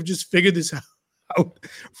couldn't have just figured this out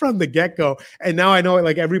from the get-go. And now I know,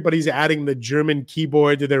 like, everybody's adding the German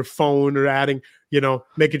keyboard to their phone, or adding,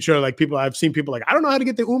 making sure, like, I've seen people like, I don't know how to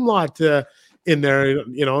get the umlaut in there,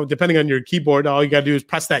 depending on your keyboard, all you got to do is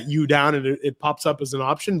press that U down and it pops up as an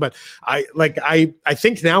option. But I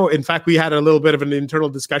think now, in fact, we had a little bit of an internal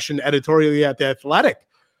discussion editorially at The Athletic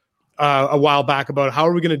a while back about how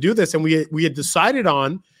are we going to do this. And we had decided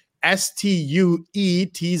on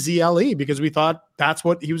STUETZLE because we thought that's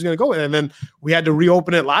what he was going to go with. And then we had to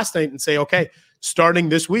reopen it last night and say, okay, starting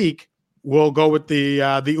this week, we'll go with the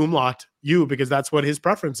umlaut U because that's what his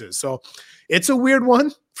preference is. So it's a weird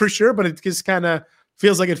one for sure, but it just kind of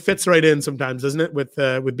feels like it fits right in sometimes, doesn't it? With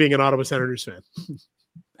being an Ottawa Senators fan.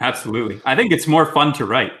 Absolutely. I think it's more fun to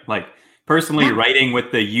write. Like, personally, writing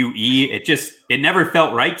with the UE, it never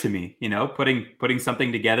felt right to me, putting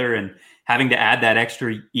something together and having to add that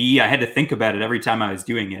extra E. I had to think about it every time I was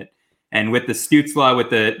doing it. And with the Stutzla, with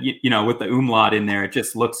the with the umlaut in there, it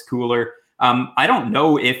just looks cooler. I don't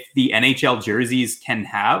know if the NHL jerseys can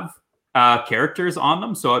have characters on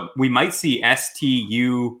them, so we might see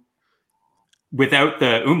STU without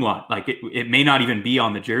the umlaut. Like it may not even be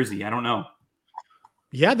on the jersey. I don't know.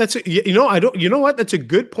 Yeah, that's I don't. You know what? That's a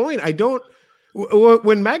good point. I don't.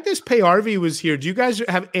 When Magnus Payarvi was here, do you guys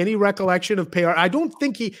have any recollection of Payarvi? I don't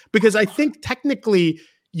think because I think technically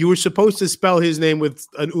you were supposed to spell his name with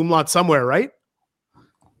an umlaut somewhere, right?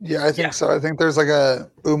 Yeah, I think so. I think there's like a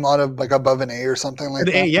umlaut of like above an A or something like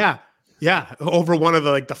that. Yeah, over one of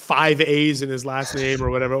the 5 A's in his last name or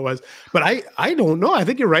whatever it was. But I don't know. I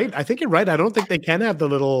think you're right. I don't think they can have the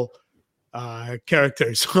little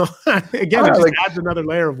characters. So again, it just adds another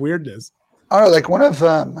layer of weirdness. Oh, like one of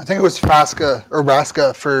I think it was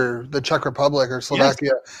Raska for the Czech Republic or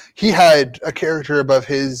Slovakia. Yes. He had a character above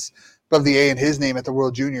the A in his name at the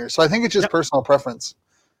World Juniors. So I think it's just personal preference.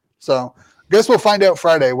 So I guess we'll find out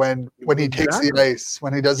Friday when he takes the ice,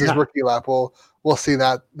 when he does his rookie lap. We'll see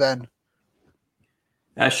that then.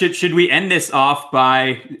 Should we end this off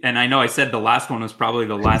by, and I know I said the last one was probably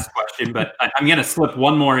the last question, but I'm going to slip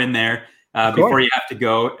one more in there before you have to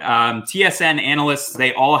go. TSN analysts,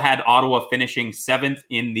 they all had Ottawa finishing 7th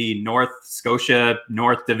in the North Scotia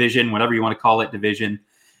North Division, whatever you want to call it, division.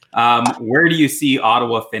 Where do you see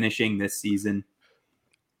Ottawa finishing this season?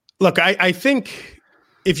 Look, I think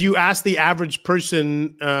if you ask the average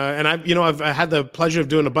person, and I've had the pleasure of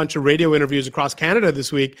doing a bunch of radio interviews across Canada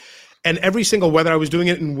this week, and every single, whether I was doing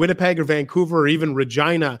it in Winnipeg or Vancouver or even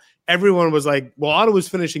Regina, everyone was like, well, Ottawa's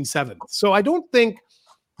finishing 7th. So I don't think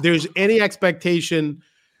there's any expectation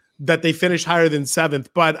that they finish higher than 7th.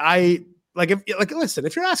 But listen,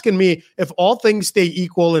 if you're asking me, if all things stay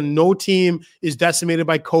equal and no team is decimated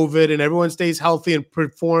by COVID and everyone stays healthy and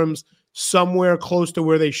performs somewhere close to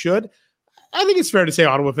where they should, I think it's fair to say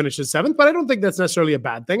Ottawa finishes 7th, but I don't think that's necessarily a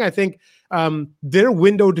bad thing. I think their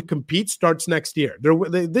window to compete starts next year.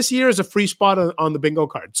 This year is a free spot on the bingo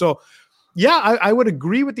card. So, yeah, I would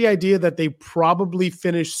agree with the idea that they probably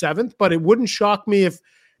finish 7th, but it wouldn't shock me if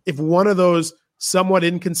one of those somewhat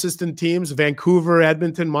inconsistent teams, Vancouver,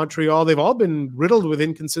 Edmonton, Montreal, they've all been riddled with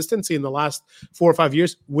inconsistency in the last 4 or 5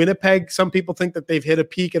 years. Winnipeg, some people think that they've hit a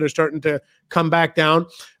peak and are starting to come back down.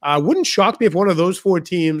 Wouldn't shock me if one of those 4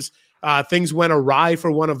 teams things went awry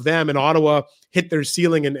for one of them and Ottawa hit their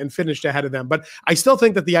ceiling and finished ahead of them. But I still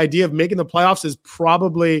think that the idea of making the playoffs is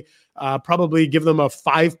probably give them a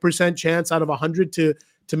 5% chance out of 100 to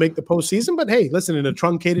make the postseason. But hey, listen, in a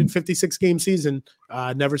truncated 56-game season,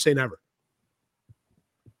 never say never.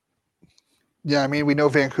 Yeah, I mean, we know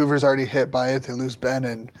Vancouver's already hit by it. They lose Ben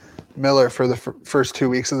and Miller for the first 2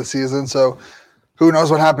 weeks of the season. So who knows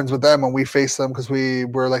what happens with them when we face them, because we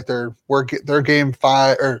were like their game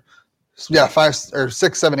 5 or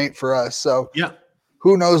 6, 7, 8 for us. So yeah,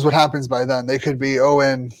 who knows what happens by then? They could be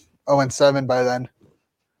 0-7 by then.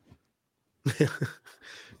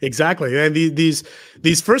 Exactly. And these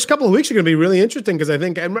first couple of weeks are going to be really interesting, because I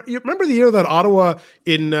think, you remember the year that Ottawa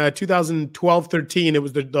in 2012-13, it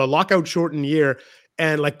was the lockout shortened year.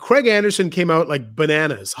 And like Craig Anderson came out like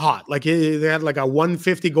bananas hot. Like they had like a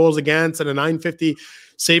 150 goals against and a 950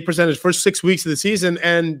 save percentage first 6 weeks of the season.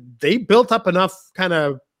 And they built up enough kind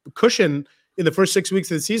of cushion in the first 6 weeks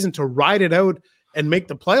of the season to ride it out and make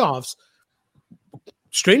the playoffs.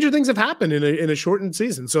 Stranger things have happened in a shortened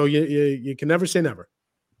season. So you can never say never.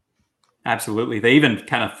 Absolutely. They even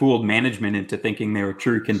kind of fooled management into thinking they were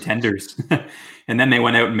true contenders. And then they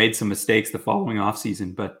went out and made some mistakes the following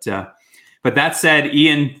offseason. But that said,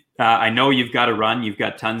 Ian, I know you've got to run. You've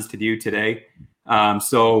got tons to do today.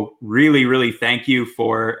 So really, really thank you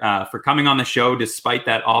for coming on the show, despite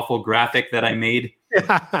that awful graphic that I made.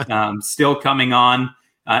 Still coming on.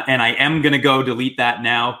 And I am going to go delete that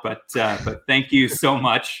now. But thank you so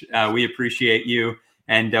much. We appreciate you.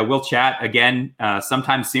 And we'll chat again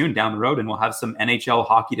sometime soon down the road, and we'll have some NHL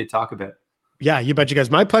hockey to talk about. Yeah, you bet, you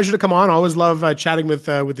guys. My pleasure to come on. Always love chatting with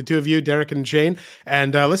the two of you, Derek and Shane.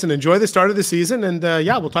 And listen, enjoy the start of the season. And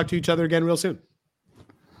we'll talk to each other again real soon.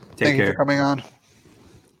 Thank you for coming on.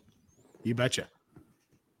 You betcha.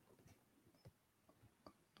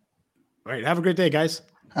 All right. Have a great day, guys.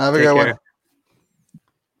 Have a good one.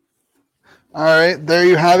 All right. There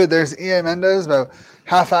you have it. There's Ian Mendes, about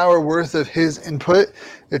half hour worth of his input.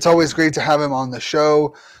 It's always great to have him on the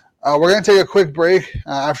show. We're going to take a quick break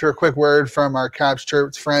after a quick word from our Caps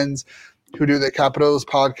Chirps friends who do the Capitals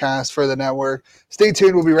podcast for the network. Stay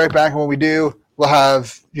tuned. We'll be right back. And when we do, we'll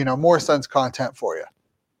have, more Suns content for you.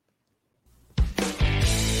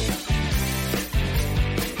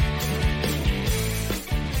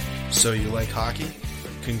 So you like hockey?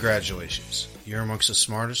 Congratulations. you're amongst the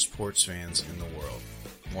smartest sports fans in the world.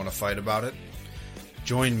 Want to fight about it?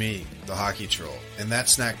 Join me, the Hockey Troll, and that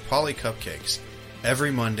snack Polly Cupcakes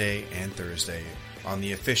every Monday and Thursday on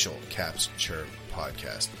the official Caps Chirp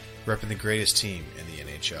podcast, repping the greatest team in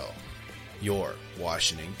the NHL, your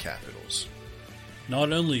Washington Capitals.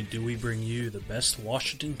 Not only do we bring you the best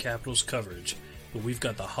Washington Capitals coverage, but we've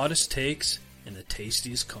got the hottest takes and the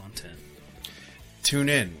tastiest content. Tune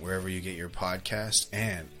in wherever you get your podcast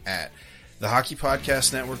and at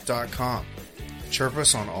thehockeypodcastnetwork.com. Chirp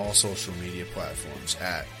us on all social media platforms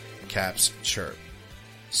at Caps Chirp.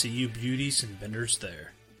 See you beauties and benders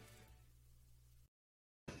there.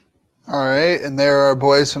 All right, and there are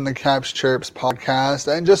boys from the Caps Chirps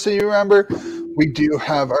podcast. And just so you remember, we do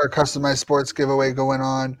have our customized sports giveaway going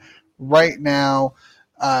on right now.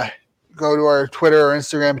 Go to our Twitter or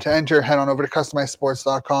Instagram to enter. Head on over to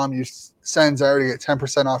customizedsports.com. Use SENZOUR to get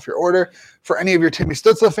 10% off your order. For any of your Timmy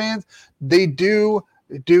Stützle fans, they do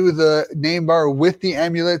the name bar with the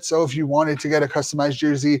amulet. So if you wanted to get a customized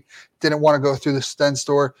jersey, didn't want to go through the Sten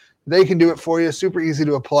store, they can do it for you. Super easy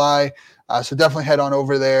to apply. So definitely head on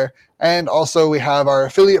over there. And also we have our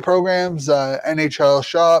affiliate programs, NHL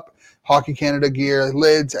Shop, Hockey Canada Gear,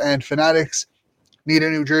 Lids, and Fanatics. Need a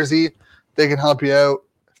new jersey? They can help you out.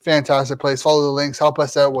 Fantastic place. Follow the links. Help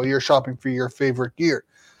us out while you're shopping for your favorite gear.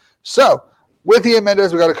 So with Ian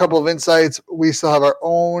Mendes, we got a couple of insights. We still have our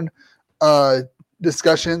own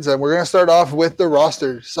discussions, and we're going to start off with the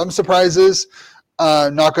roster. Some surprises,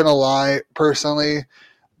 not going to lie, personally.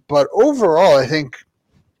 But overall, I think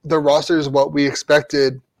the roster is what we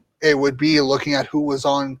expected it would be, looking at who was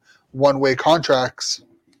on one-way contracts.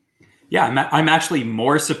 Yeah, I'm actually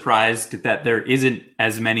more surprised that there isn't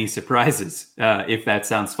as many surprises, if that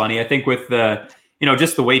sounds funny. I think with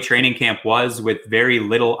just the way training camp was, with very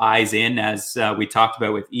little eyes in, as we talked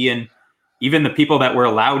about with Ian, even the people that were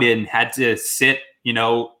allowed in had to sit,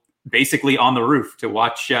 basically on the roof to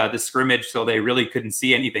watch the scrimmage, so they really couldn't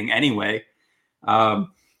see anything anyway.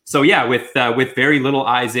 With very little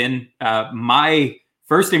eyes in, my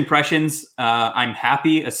first impressions, I'm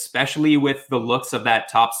happy, especially with the looks of that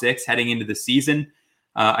top six heading into the season.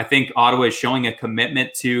 I think Ottawa is showing a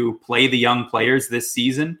commitment to play the young players this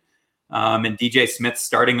season. And DJ Smith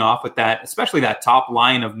starting off with that, especially that top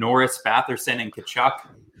line of Norris, Batherson, and Tkachuk.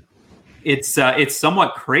 It's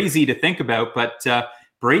somewhat crazy to think about, but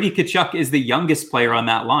Brady Tkachuk is the youngest player on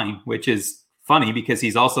that line, which is funny because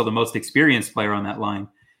he's also the most experienced player on that line.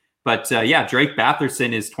 But Drake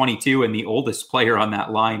Batherson is 22 and the oldest player on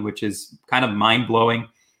that line, which is kind of mind-blowing.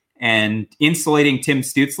 And insulating Tim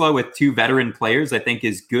Stützle with two veteran players, I think,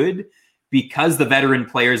 is good because the veteran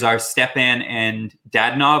players are Stepan and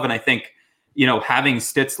Dadonov. And I think, having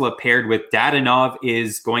Stützle paired with Dadonov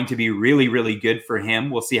is going to be really, really good for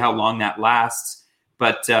him. We'll see how long that lasts.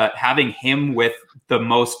 But having him with the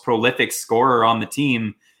most prolific scorer on the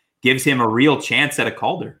team gives him a real chance at a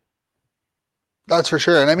Calder. That's for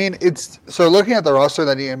sure. And I mean, it's so looking at the roster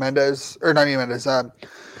that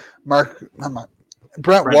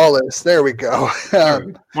Brent Wallace. There we go.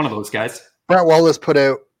 One of those guys. Brent Wallace put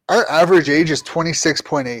out, our average age is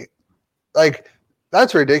 26.8. Like,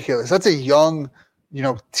 that's ridiculous. That's a young,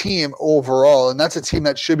 team overall. And that's a team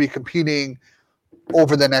that should be competing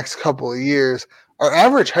over the next couple of years. Our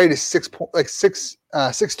average height is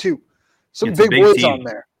 6'2". Some big boys team on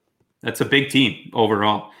there. That's a big team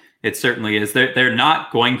overall. It certainly is. They're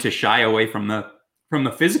not going to shy away from the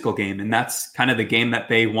physical game, and that's kind of the game that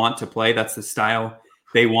they want to play. That's the style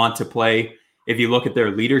they want to play. If you look at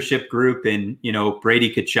their leadership group and,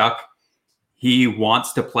 Brady Tkachuk, he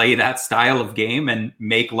wants to play that style of game and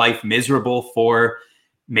make life miserable for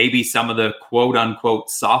maybe some of the quote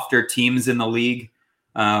unquote softer teams in the league.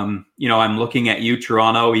 I'm looking at you,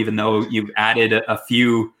 Toronto, even though you've added a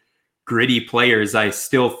few gritty players, I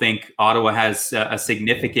still think Ottawa has a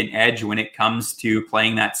significant edge when it comes to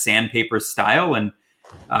playing that sandpaper style. And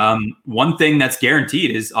one thing that's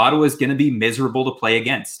guaranteed is Ottawa is going to be miserable to play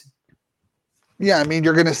against. Yeah, I mean,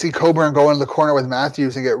 you're going to see Coburn go into the corner with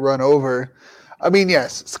Matthews and get run over. I mean,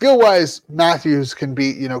 yes, skill-wise, Matthews can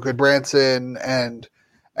beat, Goodbranson and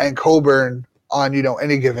Coburn on,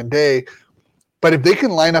 any given day. But if they can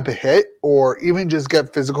line up a hit or even just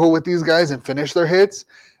get physical with these guys and finish their hits,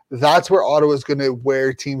 that's where Ottawa is going to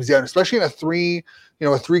wear teams down, especially in a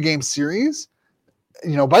three-game series.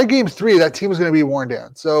 By game 3, that team is going to be worn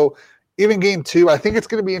down. So even game 2, I think it's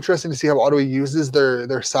going to be interesting to see how Ottawa uses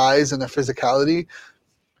their size and their physicality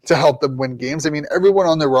to help them win games. I mean, everyone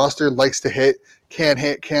on the roster likes to hit, can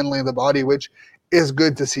land the body, which is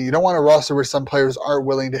good to see. You don't want a roster where some players aren't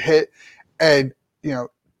willing to hit. And,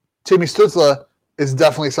 Timmy Stützle is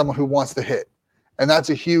definitely someone who wants to hit. And that's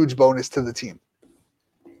a huge bonus to the team.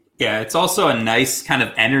 Yeah, it's also a nice kind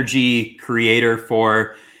of energy creator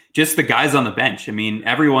for just the guys on the bench. I mean,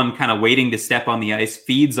 everyone kind of waiting to step on the ice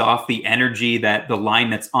feeds off the energy that the line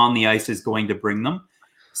that's on the ice is going to bring them.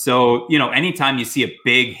 So, anytime you see a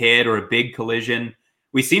big hit or a big collision,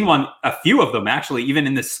 we've seen a few of them actually, even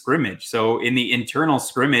in the scrimmage. So in the internal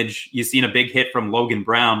scrimmage, you've seen a big hit from Logan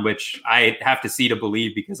Brown, which I have to see to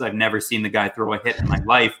believe because I've never seen the guy throw a hit in my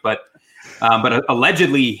life, but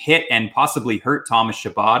allegedly hit and possibly hurt Thomas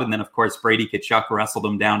Chabot. And then, of course, Brady Tkachuk wrestled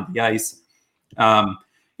him down to the ice.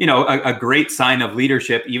 A great sign of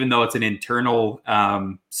leadership, even though it's an internal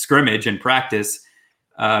scrimmage and practice.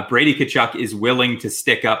 Brady Tkachuk is willing to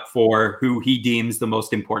stick up for who he deems the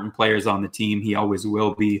most important players on the team. He always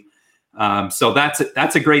will be. So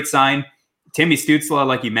that's a great sign. Timmy Stützle,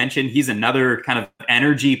 like you mentioned, he's another kind of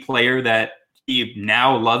energy player that he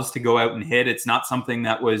now loves to go out and hit. It's not something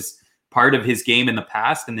that was part of his game in the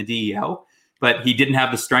past in the DEL, but he didn't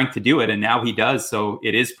have the strength to do it, and now he does. So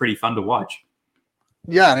it is pretty fun to watch.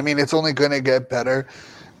 Yeah, I mean, it's only going to get better.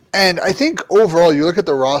 And I think overall, you look at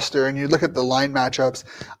the roster and you look at the line matchups,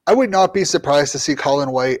 I would not be surprised to see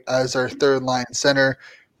Colin White as our third line center,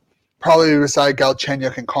 probably beside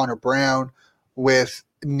Galchenyuk and Connor Brown, with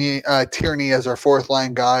Tierney as our fourth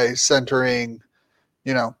line guy centering,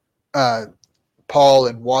 Paul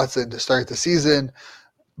and Watson to start the season.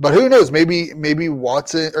 But who knows? Maybe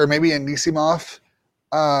Watson or maybe Anisimov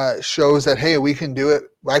shows that, hey, we can do it.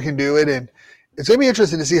 I can do it, and it's going to be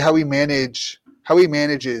interesting to see how he manages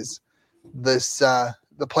this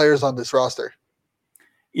the players on this roster.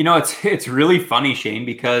 It's really funny, Shane,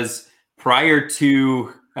 because prior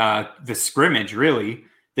to the scrimmage, really,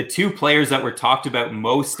 the two players that were talked about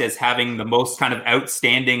most as having the most kind of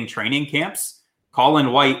outstanding training camps,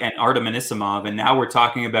 Colin White and Artem Anisimov, and now we're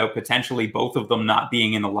talking about potentially both of them not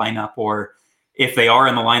being in the lineup, or if they are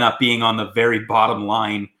in the lineup, being on the very bottom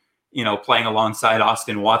line, playing alongside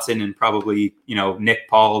Austin Watson and probably, Nick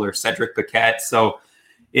Paul or Cedric Paquette. So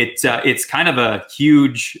it's kind of a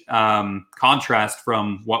huge contrast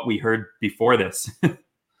from what we heard before this.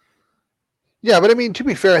 Yeah, but I mean, to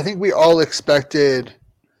be fair, I think we all expected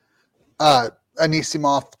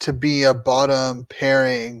Anisimov to be a bottom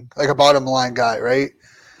pairing, like a bottom line guy, right?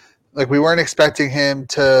 Like we weren't expecting him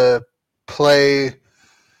to play.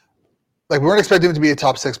 Like we weren't expecting him to be a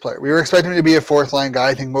top six player. We were expecting him to be a fourth line guy.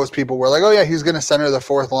 I think most people were like, oh yeah, he's going to center the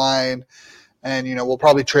fourth line and, we'll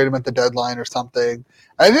probably trade him at the deadline or something.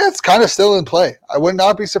 I think that's kind of still in play. I would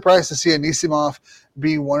not be surprised to see Anisimov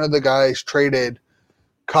be one of the guys traded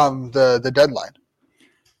come the deadline.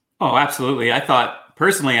 Oh, absolutely. I thought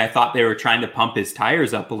they were trying to pump his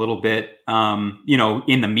tires up a little bit,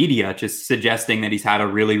 in the media, just suggesting that he's had a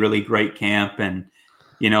really, really great camp and,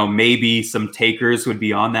 maybe some takers would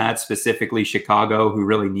be on that, specifically Chicago, who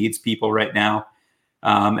really needs people right now.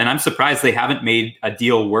 And I'm surprised they haven't made a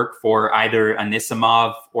deal work for either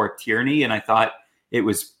Anisimov or Tierney. And I thought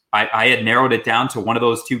I had narrowed it down to one of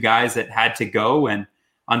those two guys that had to go. And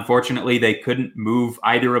unfortunately, they couldn't move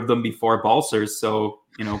either of them before Balcers. So,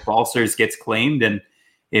 Balcers gets claimed. And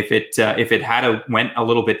if it had went a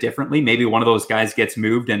little bit differently, maybe one of those guys gets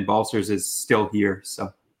moved and Balcers is still here.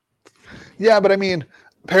 So, yeah, but I mean,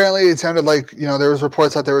 apparently it sounded like, there was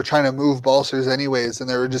reports that they were trying to move Balcers anyways, and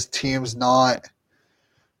there were just teams not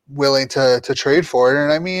willing to trade for it.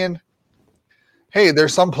 And I mean, hey,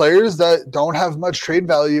 there's some players that don't have much trade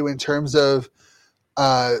value in terms of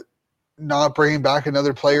not bringing back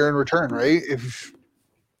another player in return, right?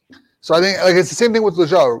 So I think it's the same thing with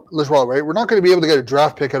Lajoie, right? We're not going to be able to get a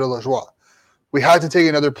draft pick out of Lajoie. We had to take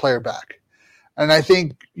another player back. And I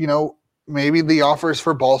think, maybe the offers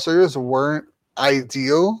for Balcers weren't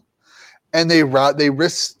ideal, and they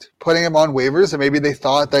risked putting him on waivers, and maybe they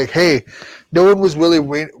thought like, hey, no one was really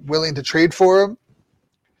willing to trade for him.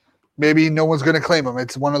 Maybe no one's going to claim him.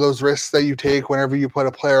 It's one of those risks that you take whenever you put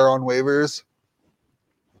a player on waivers.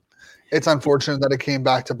 It's unfortunate that it came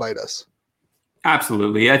back to bite us.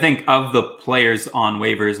 Absolutely. I think of the players on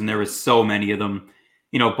waivers, and there was so many of them,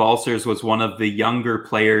 Balcers was one of the younger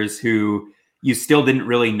players who you still didn't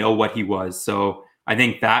really know what he was. So I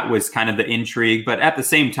think that was kind of the intrigue. But at the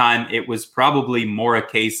same time, it was probably more a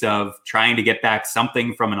case of trying to get back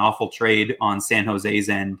something from an awful trade on San Jose's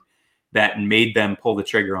end that made them pull the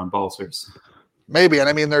trigger on Balcers. Maybe. And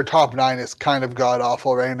I mean, their top nine is kind of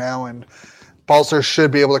god-awful right now, and Balcers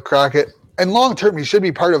should be able to crack it. And long-term, he should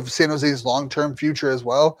be part of San Jose's long-term future as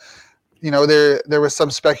well. There was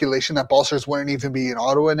some speculation that Balcers wouldn't even be in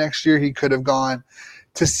Ottawa next year. He could have gone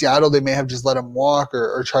to Seattle. They may have just let him walk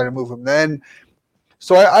or try to move him then.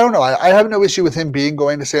 So I don't know. I have no issue with him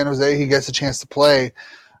going to San Jose. He gets a chance to play.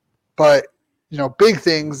 But, big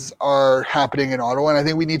things are happening in Ottawa, and I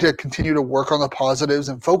think we need to continue to work on the positives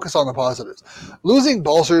and focus on the positives. Losing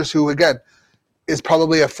Balcers, who, again, is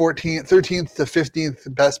probably a 13th to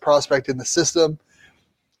 15th best prospect in the system.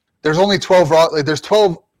 There's only 12, there's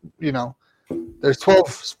 12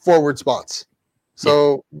 forward spots.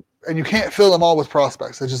 So, and you can't fill them all with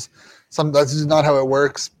prospects. That's just not how it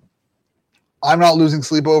works. I'm not losing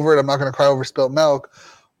sleep over it. I'm not going to cry over spilt milk.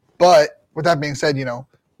 But with that being said,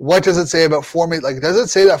 what does it say about Forman? Like, does it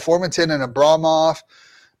say that Formanton and Abramov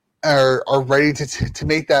are ready to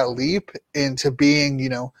make that leap into being,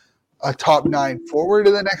 a top 9 forward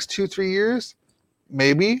in the next 2-3 years?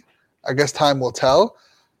 Maybe. I guess time will tell.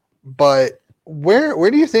 But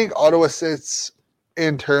where do you think Ottawa sits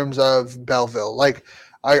in terms of Belleville? Like,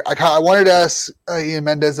 I wanted to ask Ian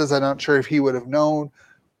Mendez this. I'm not sure if he would have known.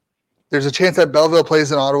 There's a chance that Belleville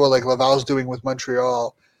plays in Ottawa like Laval's doing with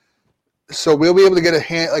Montreal. So we'll be able to get a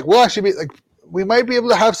hand. Like, we'll actually be like, we might be able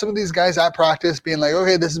to have some of these guys at practice being like,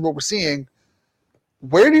 okay, this is what we're seeing.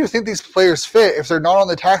 Where do you think these players fit if they're not on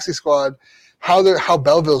the taxi squad? How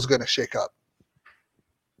Belleville's going to shake up?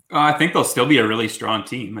 I think they'll still be a really strong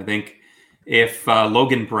team. I think if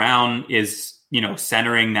Logan Brown is,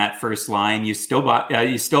 centering that first line, you still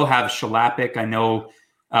have Shalapik. I know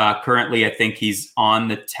currently, I think he's on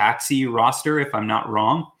the taxi roster, if I'm not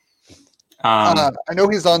wrong. I know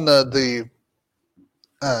he's on the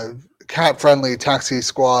cap-friendly taxi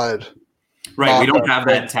squad. Right, we don't have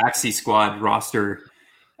that taxi squad roster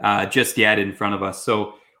just yet in front of us,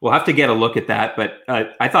 so we'll have to get a look at that. But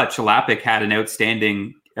I thought Shalapik had an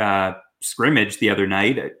outstanding scrimmage the other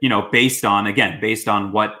night, based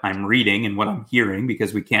on what I'm reading and what I'm hearing,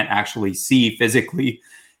 because we can't actually see physically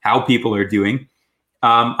how people are doing.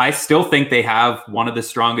 I still think they have one of the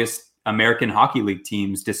strongest American Hockey League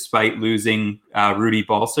teams, despite losing Rudy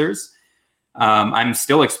Balcers. I'm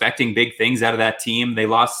still expecting big things out of that team. They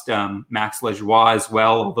lost Max Lajoie as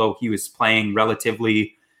well, although he was playing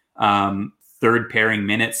relatively third pairing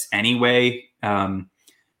minutes anyway.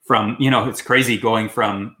 It's crazy going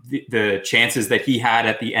from the chances that he had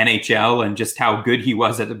at the NHL and just how good he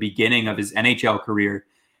was at the beginning of his NHL career,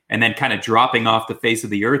 and then kind of dropping off the face of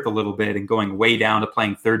the earth a little bit and going way down to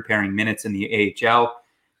playing third pairing minutes in the AHL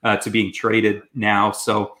to being traded now.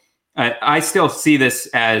 So I still see this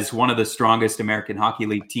as one of the strongest American Hockey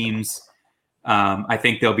League teams. I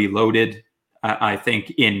think they'll be loaded. I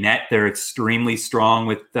think in net, they're extremely strong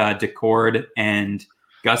with Decord and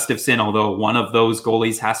Gustafsson, although one of those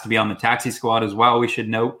goalies has to be on the taxi squad as well, we should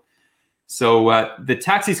note. So the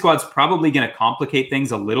taxi squad's probably going to complicate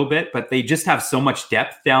things a little bit, but they just have so much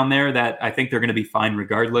depth down there that I think they're going to be fine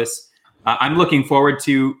regardless. I'm looking forward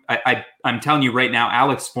to, I'm telling you right now,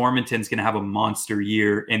 Alex Formanton's going to have a monster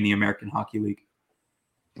year in the American Hockey League.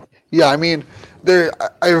 Yeah, I mean,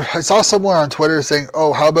 I saw somewhere on Twitter saying,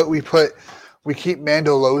 oh, how about we keep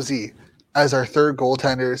Mandolozzi as our third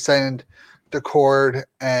goaltender, send Decord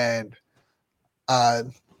and Gus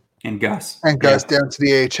down to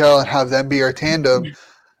the AHL and have them be our tandem,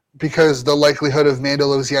 because the likelihood of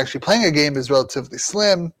Mandolozzi actually playing a game is relatively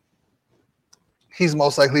slim. He's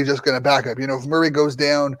most likely just going to back up. If Murray goes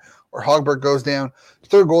down or Hogberg goes down,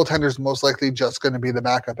 third goaltender is most likely just going to be the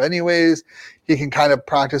backup anyways. He can kind of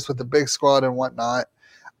practice with the big squad and whatnot.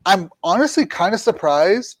 I'm honestly kind of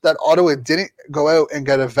surprised that Ottawa didn't go out and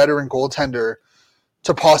get a veteran goaltender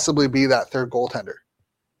to possibly be that third goaltender.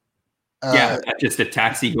 Just a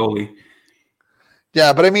taxi goalie.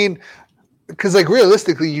 Yeah, but I mean, because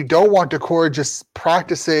realistically, you don't want Decord just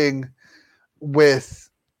practicing with,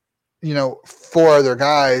 4 other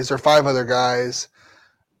guys or 5 other guys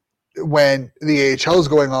when the AHL is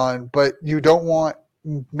going on, but you don't want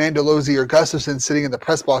Mandolozzi or Gustafsson sitting in the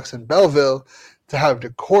press box in Belleville to have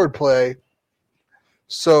Decord play.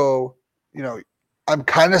 So, I'm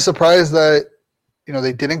kind of surprised that,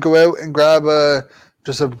 they didn't go out and grab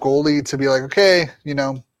just a goalie to be like, okay,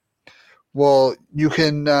 well, you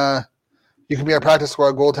can be our practice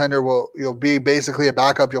squad goaltender. You'll be basically a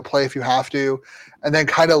backup. You'll play if you have to, and then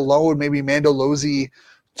kind of load maybe Mandolozzi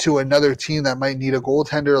to another team that might need a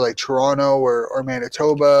goaltender, like Toronto or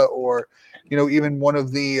Manitoba, or even one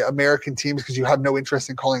of the American teams, because you have no interest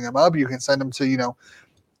in calling them up. You can send them to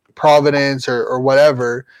Providence or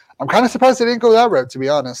whatever. I'm kind of surprised they didn't go that route, to be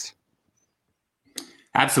honest.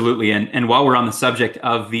 Absolutely. And while we're on the subject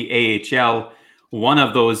of the AHL, one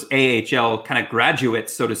of those AHL kind of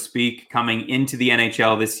graduates, so to speak, coming into the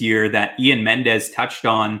NHL this year that Ian Mendez touched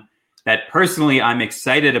on, that personally I'm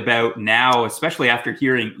excited about now, especially after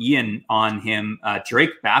hearing Ian on him,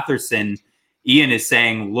 Drake Batherson, Ian is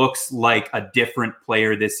saying looks like a different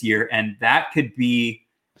player this year. And that could be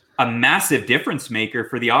a massive difference maker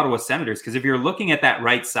for the Ottawa Senators. Because if you're looking at that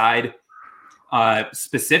right side,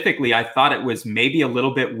 specifically, I thought it was maybe a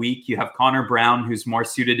little bit weak. You have Connor Brown, who's more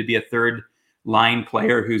suited to be a third line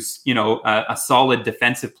player, who's, a solid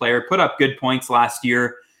defensive player, put up good points last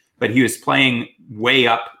year, but he was playing way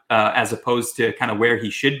up as opposed to kind of where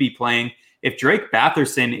he should be playing. If Drake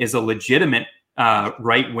Batherson is a legitimate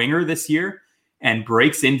right winger this year and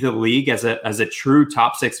breaks into the league as a true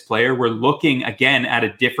top six player, we're looking again at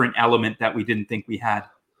a different element that we didn't think we had.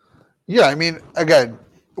 Yeah, I mean, again,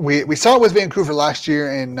 we saw it with Vancouver last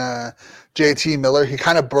year in JT Miller. He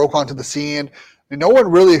kind of broke onto the scene. And no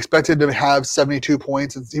one really expected him to have 72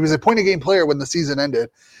 points. He was a point-a-game player when the season ended,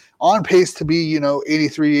 on pace to be,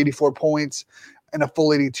 83, 84 points in a full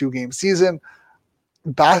 82-game season.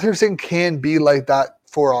 Batherson can be like that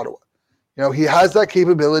for Ottawa. He has that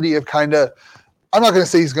capability of kind of, I'm not going to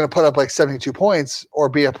say he's going to put up like 72 points or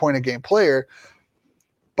be a point-a-game player,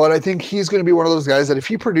 but I think he's going to be one of those guys that if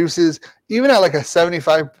he produces, even at like a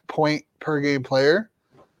 75-point-per-game player,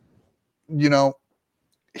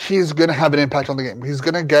 he's going to have an impact on the game. He's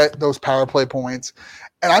going to get those power play points.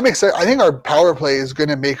 And I'm excited. I think our power play is going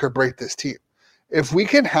to make or break this team. If we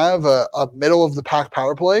can have a middle-of-the-pack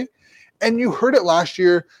power play, and you heard it last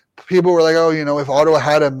year, people were like, if Ottawa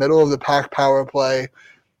had a middle-of-the-pack power play,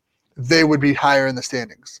 they would be higher in the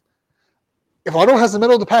standings. If Ottawa has a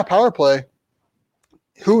middle-of-the-pack power play,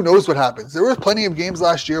 who knows what happens? There were plenty of games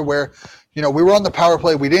last year where, we were on the power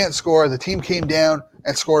play, we didn't score, the team came down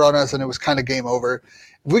and scored on us, and it was kind of game over.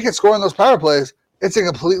 If we can score on those power plays, it's a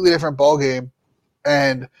completely different ball game,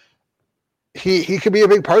 and he could be a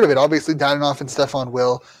big part of it. Obviously, Dadonov and Stefan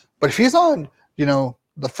will, but if he's on,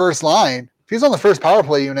 the first line, if he's on the first power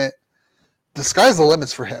play unit, the sky's the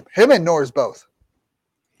limits for him. Him and Norris both.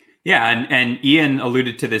 Yeah, and Ian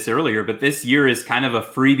alluded to this earlier, but this year is kind of a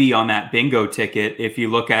freebie on that bingo ticket. If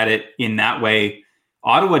you look at it in that way,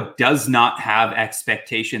 Ottawa does not have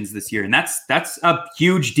expectations this year. And that's a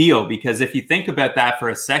huge deal, because if you think about that for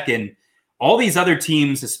a second, all these other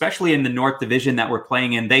teams, especially in the North Division that we're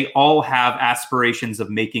playing in, they all have aspirations of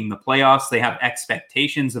making the playoffs. They have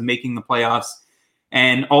expectations of making the playoffs.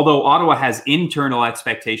 And although Ottawa has internal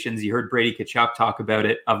expectations, you heard Brady Tkachuk talk about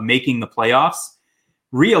it, of making the playoffs,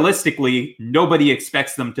 realistically, nobody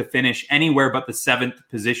expects them to finish anywhere but the 7th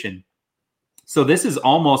position. So this is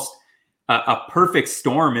almost a perfect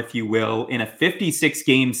storm, if you will, in a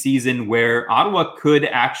 56-game season where Ottawa could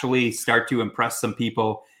actually start to impress some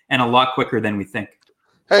people, and a lot quicker than we think.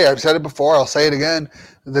 Hey, I've said it before. I'll say it again.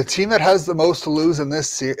 The team that has the most to lose in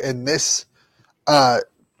this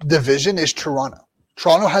division is Toronto.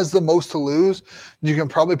 Toronto has the most to lose. You can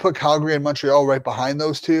probably put Calgary and Montreal right behind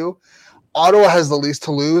those two. Ottawa has the least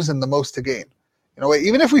to lose and the most to gain.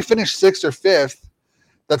 Even if we finish 6th or 5th,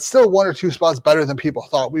 that's still 1 or 2 spots better than people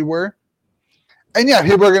thought we were. And yeah,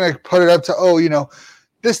 people are going to put it up to,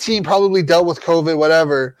 this team probably dealt with COVID,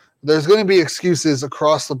 whatever. There's going to be excuses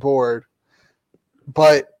across the board.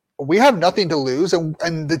 But we have nothing to lose, and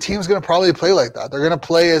the team's going to probably play like that. They're going to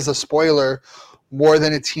play as a spoiler more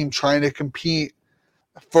than a team trying to compete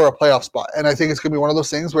for a playoff spot. And I think it's going to be one of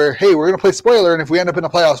those things where, hey, we're going to play spoiler, and if we end up in the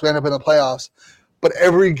playoffs, we end up in the playoffs. But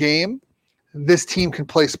every game, this team can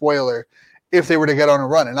play spoiler if they were to get on a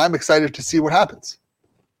run. And I'm excited to see what happens.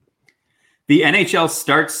 The NHL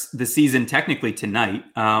starts the season technically tonight.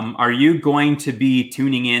 Are you going to be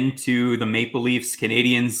tuning in to the Maple Leafs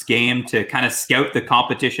Canadiens game to kind of scout the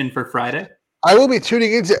competition for Friday? I will be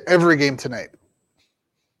tuning into every game tonight.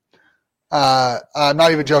 I'm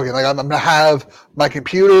not even joking. Like I'm going to have my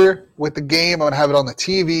computer with the game. I'm going to have it on the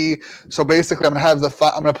TV. So basically, I'm going to have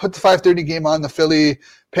I'm going to put the 5:30 game on, the Philly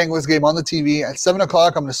Penguins game on the TV. At 7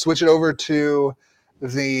 o'clock, I'm going to switch it over to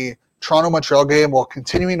the Toronto-Montreal game while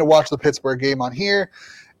continuing to watch the Pittsburgh game on here,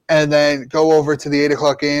 and then go over to the 8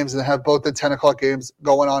 o'clock games and have both the 10 o'clock games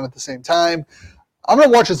going on at the same time. I'm going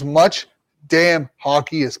to watch as much damn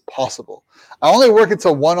hockey as possible. I only work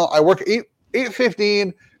until 1. I work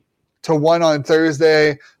 8:15 to 1 on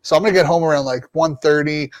Thursday, so I'm going to get home around like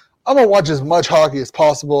 1:30. I'm going to watch as much hockey as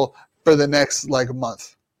possible for the next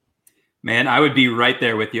month. Man, I would be right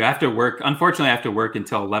there with you. Unfortunately, I have to work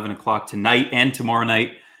until 11 o'clock tonight and tomorrow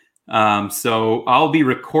night. So I'll be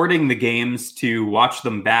recording the games to watch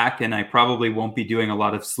them back, and I probably won't be doing a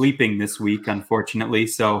lot of sleeping this week, unfortunately.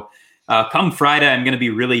 So come Friday, I'm going to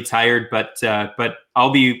be really tired, but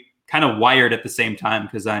I'll be kind of wired at the same time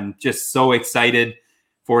because I'm just so excited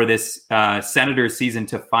for this Senators season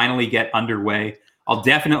to finally get underway. I'll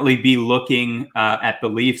definitely be looking at the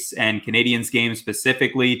Leafs and Canadiens games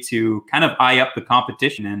specifically to kind of eye up the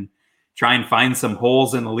competition and try and find some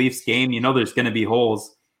holes in the Leafs game. There's going to be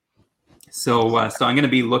holes. So I'm going to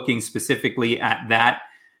be looking specifically at that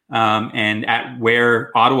and at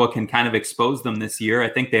where Ottawa can kind of expose them this year. I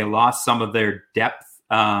think they lost some of their depth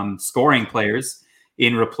scoring players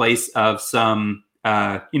in replace of some,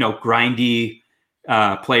 grindy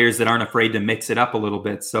players that aren't afraid to mix it up a little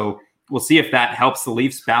bit. So we'll see if that helps the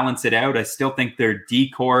Leafs balance it out. I still think their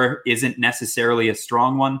D-core isn't necessarily a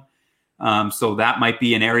strong one. So that might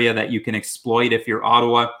be an area that you can exploit if you're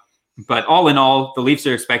Ottawa. But all in all, the Leafs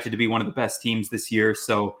are expected to be one of the best teams this year.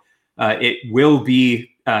 So it will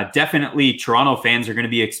be definitely Toronto fans are going to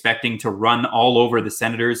be expecting to run all over the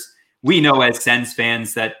Senators. We know as Sens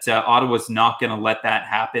fans that Ottawa's not going to let that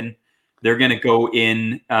happen. They're going to go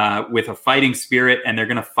in with a fighting spirit, and they're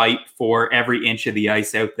going to fight for every inch of the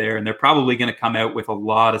ice out there. And they're probably going to come out with a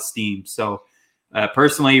lot of steam. So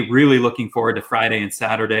personally, really looking forward to Friday and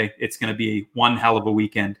Saturday. It's going to be one hell of a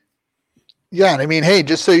weekend. Yeah, and I mean, hey,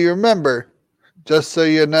 just so you remember, just so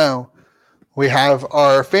you know, we have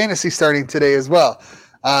our fantasy starting today as well.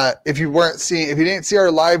 If you didn't see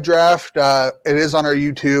our live draft, it is on our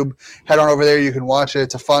YouTube. Head on over there, you can watch it.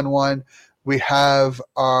 It's a fun one. We have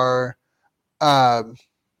our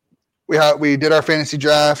we did our fantasy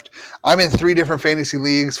draft. I'm in 3 different fantasy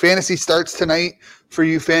leagues. Fantasy starts tonight for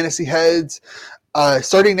you fantasy heads.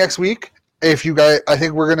 Starting next week, if you guys, I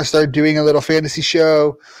think we're going to start doing a little fantasy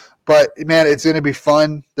show. But, man, it's going to be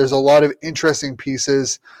fun. There's a lot of interesting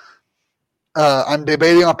pieces. I'm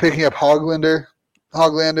debating on picking up Hoglander.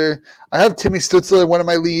 I have Timmy Stützle in one of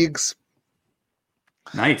my leagues.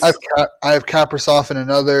 Nice. I have Kaprizov in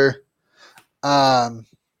another. I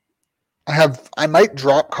might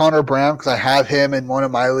drop Connor Brown because I have him in one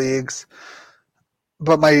of my leagues.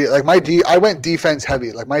 But I went defense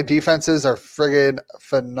heavy. Like, my defenses are friggin'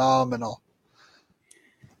 phenomenal.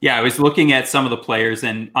 Yeah, I was looking at some of the players,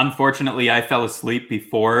 and unfortunately, I fell asleep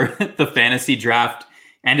before the fantasy draft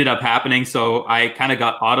ended up happening. So I kind of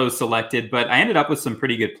got auto-selected, but I ended up with some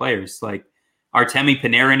pretty good players. Like Artemi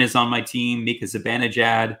Panarin is on my team, Mika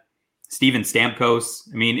Zibanejad, Steven Stamkos.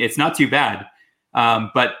 I mean, it's not too bad.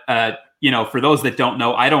 But for those that don't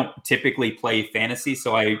know, I don't typically play fantasy,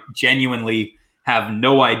 so I genuinely have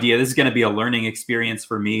no idea. This is going to be a learning experience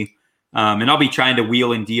for me. And I'll be trying to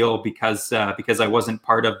wheel and deal because I wasn't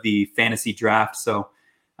part of the fantasy draft. So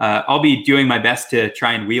I'll be doing my best to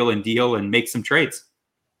try and wheel and deal and make some trades.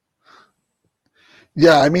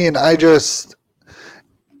 Yeah, I mean, I go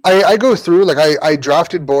through, like, I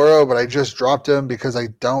drafted Boro, but I just dropped him because I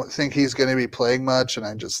don't think he's going to be playing much. And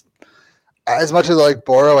as much as I like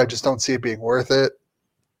Boro, I just don't see it being worth it.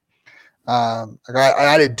 I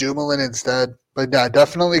added Dumoulin instead. But yeah,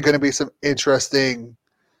 definitely going to be some interesting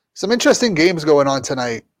games going on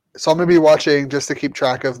tonight. So I'm going to be watching just to keep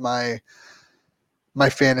track of my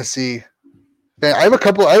fantasy. I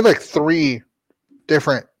have 3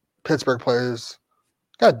 different Pittsburgh players.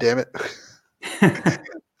 God damn it.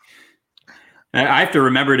 I have to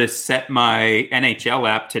remember to set my NHL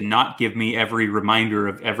app to not give me every reminder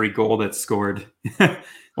of every goal that's scored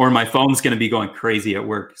or my phone's going to be going crazy at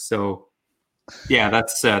work. So yeah,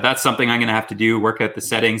 that's something I'm going to have to do, work out the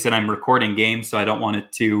settings, and I'm recording games, so I don't want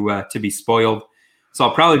it to be spoiled. So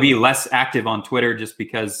I'll probably be less active on Twitter just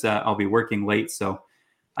because I'll be working late. So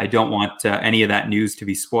I don't want any of that news to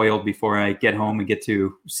be spoiled before I get home and get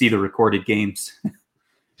to see the recorded games.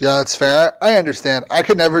 Yeah, that's fair. I understand. I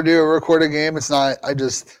could never do a recorded game. It's not, I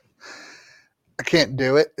can't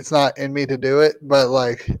do it. It's not in me to do it. But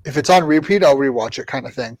like, if it's on repeat, I'll rewatch it kind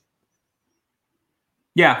of thing.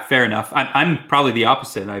 Yeah, fair enough. I'm probably the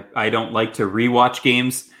opposite. I don't like to rewatch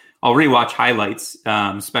games. I'll rewatch highlights,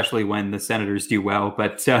 especially when the Senators do well.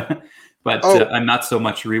 But I'm not so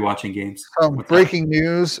much rewatching games. Breaking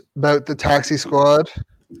news about the Taxi Squad.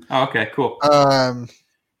 Oh, okay, cool.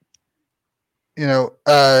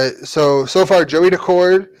 So far, Joey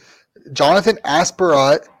Daccord, Jonathan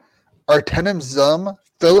Asperat, Artenim Zum,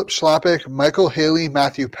 Philip Schlappick, Michael Haley,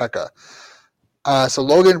 Matthew Pekka. So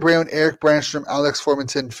Logan Brown, Eric Brandstrom, Alex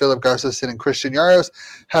Formanton, Philip Gustafson, and Christian Yaros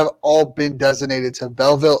have all been designated to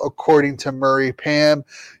Belleville, according to Murray Pam.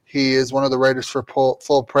 He is one of the writers for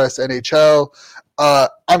Full Press NHL.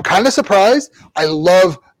 I'm kind of surprised. I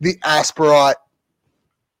love the Asperat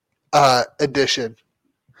edition.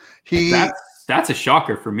 That's a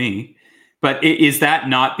shocker for me. But is that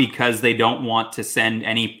not because they don't want to send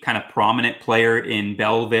any kind of prominent player in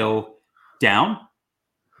Belleville down?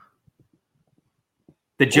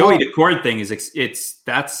 The Joey Daccord thing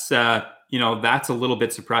that's a little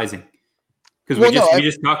bit surprising because we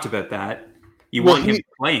just talked about that. You want him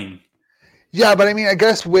playing. Yeah, but I mean, I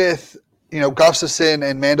guess with Gustafson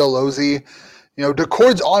and Mandolozzi, You know,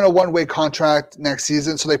 DeCord's on a one-way contract next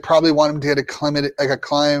season, so they probably want him to get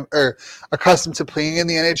accustomed to playing in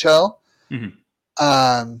the NHL.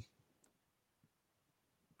 Mm-hmm.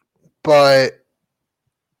 But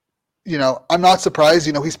you know, I'm not surprised.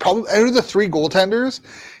 You know, he's probably out of the three goaltenders,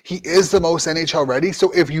 he is the most NHL ready.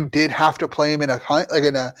 So if you did have to play him in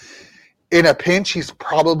a pinch, he's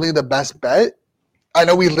probably the best bet. I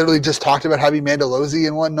know we literally just talked about having Mandalozzi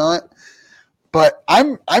and whatnot, but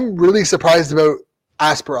I'm really surprised about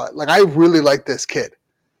Asparot. Like, I really like this kid.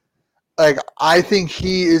 Like, I think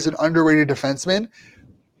he is an underrated defenseman,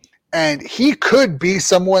 and he could be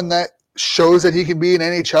someone that shows that he can be an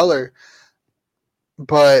NHLer.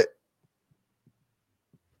 But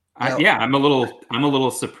I'm a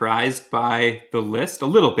little surprised by the list, a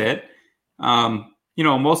little bit. You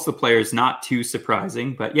know, most of the players not too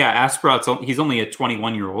surprising, but yeah, Asparot's he's only a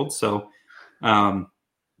 21-year-old, so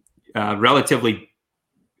relatively.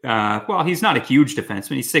 Well, he's not a huge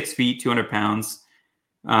defenseman. He's 6 feet, 200 pounds.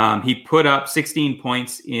 He put up 16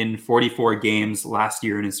 points in 44 games last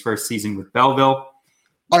year in his first season with Belleville.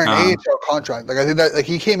 On an AHL contract. Like, I think that, like,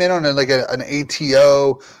 he came in on an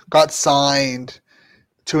ATO, got signed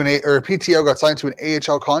to or PTO, got signed to an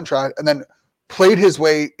AHL contract, and then played his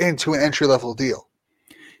way into an entry-level deal.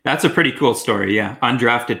 That's a pretty cool story, yeah.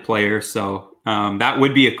 Undrafted player, so that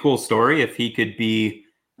would be a cool story if he could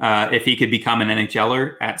become an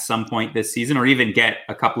NHLer at some point this season, or even get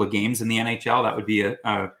a couple of games in the NHL. That would be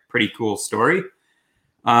a pretty cool story.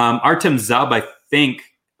 Artem Zub, I think,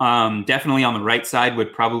 definitely on the right side,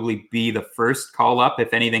 would probably be the first call up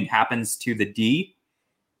if anything happens to the D.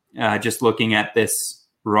 Just looking at this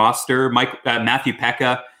roster, Matthew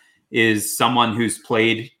Pekka is someone who's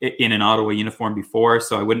played in an Ottawa uniform before,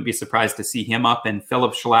 so I wouldn't be surprised to see him up. And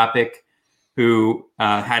Philip Schlappick, who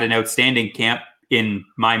had an outstanding camp in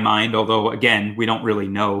my mind, although, again, we don't really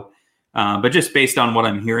know. But just based on what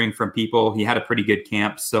I'm hearing from people, he had a pretty good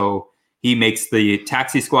camp, so he makes the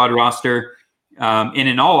taxi squad roster. And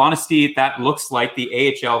in all honesty, that looks like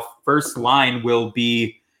the AHL first line will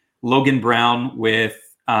be Logan Brown with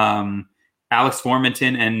Alex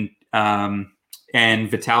Formenton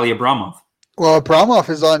and Vitaly Abramov. Well, Abramov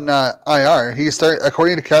is on IR.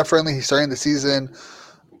 According to Cap Friendly, he's starting the season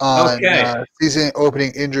on season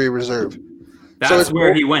opening injury reserve. That's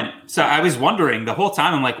where he went. So I was wondering the whole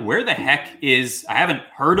time, I'm like, where the heck is – I haven't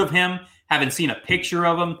heard of him, haven't seen a picture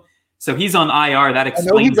of him. So he's on IR. That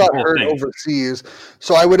explains I know he got the whole hurt thing. Overseas.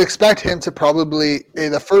 So I would expect him to probably,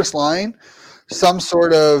 in the first line, some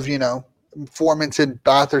sort of, you know, Formenton,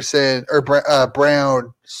 Batherson, or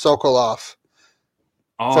Brown, Sokolov.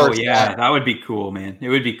 Oh, yeah. That would be cool, man. It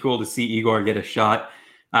would be cool to see Igor get a shot.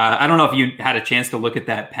 I don't know if you had a chance to look at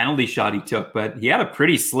that penalty shot he took, but he had a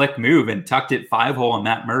pretty slick move and tucked it 5-hole on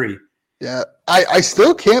Matt Murray. Yeah. I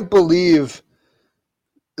still can't believe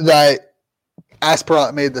that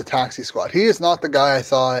Asparot made the taxi squad. He is not the guy I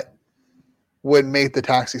thought would make the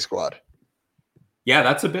taxi squad. Yeah,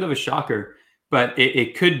 that's a bit of a shocker. But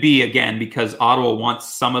it could be, again, because Ottawa wants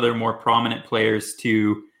some of their more prominent players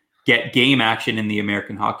to get game action in the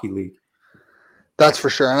American Hockey League. That's for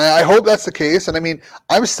sure. And I hope that's the case. And I mean,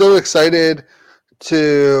 I'm still excited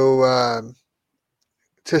to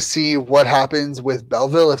see what happens with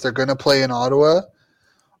Belleville, if they're going to play in Ottawa,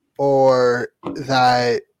 or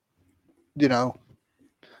that, you know,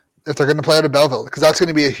 if they're going to play out of Belleville, because that's going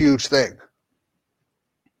to be a huge thing.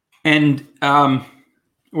 And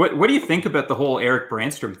what do you think about the whole Eric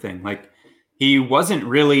Brandstrom thing? Like, he wasn't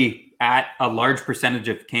really at a large percentage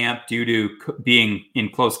of camp due to being in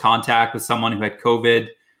close contact with someone who had COVID.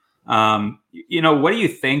 You know, what do you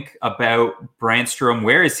think about Brandstrom?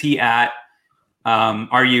 Where is he at?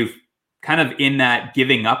 Are you kind of in that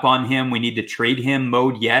giving up on him, we need to trade him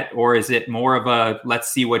mode yet? Or is it more of a, let's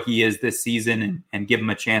see what he is this season and give him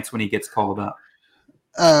a chance when he gets called up?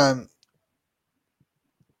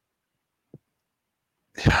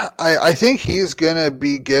 I think he's going to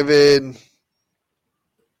be given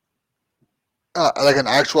like an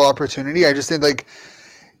actual opportunity. I just think, like,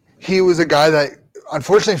 he was a guy that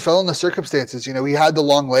unfortunately fell in the circumstances. You know, he had the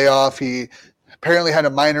long layoff. He apparently had a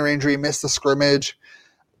minor injury, missed the scrimmage.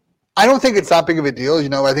 I don't think it's that big of a deal. You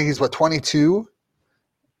know, I think he's 22,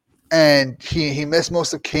 and he missed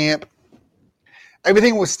most of camp.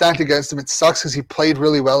 Everything was stacked against him. It sucks because he played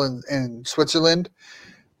really well in Switzerland.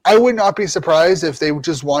 I would not be surprised if they would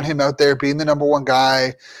just want him out there being the number one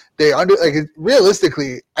guy.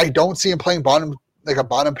 Realistically, I don't see him playing a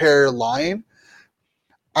bottom pair line.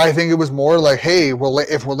 I think it was more like, hey,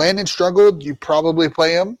 if Landon struggled, you probably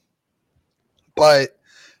play him. But,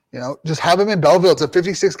 you know, just have him in Belleville. It's a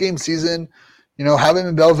 56-game season. You know, have him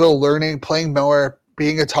in Belleville learning, playing more,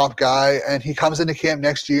 being a top guy, and he comes into camp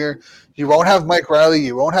next year. You won't have Mike Riley.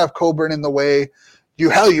 You won't have Coburn in the way. You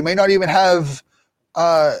may not even have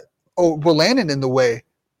Wolanin in the way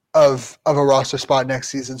of a roster spot next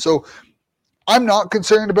season. So I'm not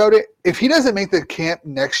concerned about it. If he doesn't make the camp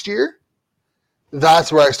next year,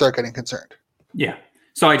 that's where I start getting concerned. Yeah.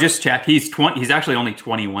 So I just checked. He's actually only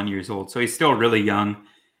 21 years old, so he's still really young.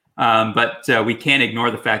 But we can't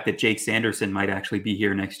ignore the fact that Jake Sanderson might actually be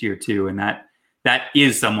here next year too, and that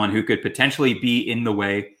is someone who could potentially be in the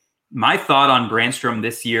way. My thought on Brannstrom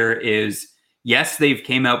this year is, yes, they've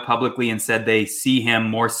came out publicly and said they see him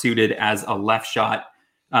more suited as a left shot,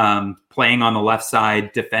 playing on the left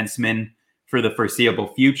side defenseman for the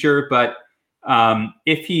foreseeable future. But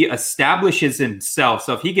if he establishes himself,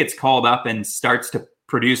 so if he gets called up and starts to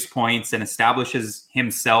produce points and establishes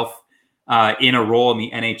himself in a role in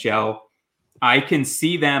the NHL, I can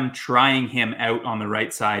see them trying him out on the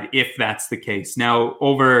right side if that's the case. Now,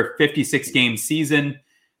 over 56-game season,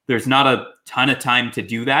 there's not a ton of time to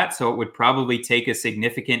do that, so it would probably take a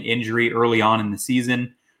significant injury early on in the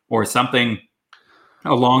season or something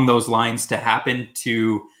along those lines to happen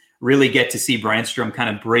to really get to see Brannstrom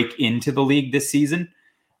kind of break into the league this season.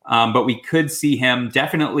 But we could see him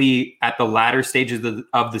definitely at the latter stages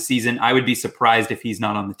of the season. I would be surprised if he's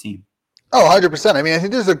not on the team. Oh, 100%. I mean, I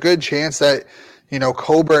think there's a good chance that,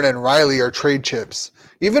 Coburn and Riley are trade chips.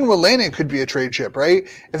 Even Wolanin could be a trade chip, right?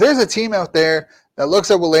 If there's a team out there that looks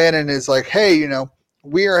at Wolanin and is like, hey,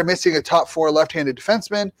 we are missing a top 4 left-handed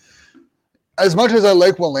defenseman. As much as I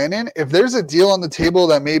like Wolanin, if there's a deal on the table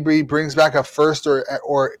that maybe brings back a first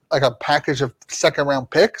or like a package of second-round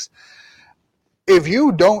picks, if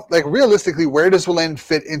you don't, realistically, where does Wolanin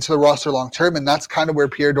fit into the roster long-term? And that's kind of where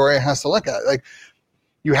Pierre Dorion has to look at.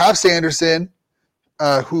 You have Sanderson,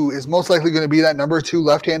 who is most likely going to be that number 2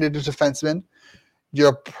 left-handed defenseman.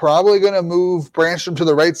 You're probably going to move Brannstrom to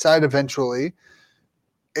the right side eventually.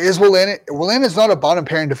 Wolanin is not a bottom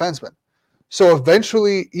pairing defenseman. So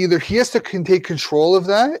eventually either he has to take control of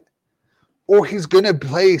that or he's going to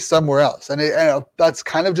play somewhere else. And that's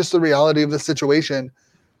kind of just the reality of the situation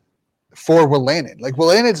for Wolanin.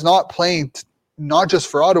 Wolanin's not playing not just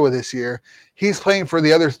for Ottawa this year. He's playing for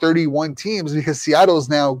the other 31 teams because Seattle is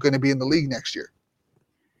now going to be in the league next year.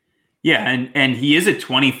 Yeah, and he is a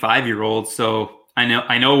 25-year-old, so I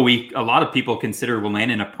know a lot of people consider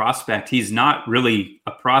Wolanin a prospect. He's not really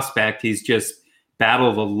a prospect. He's just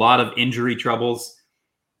battled a lot of injury troubles.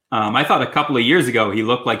 I thought a couple of years ago he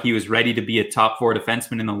looked like he was ready to be a top 4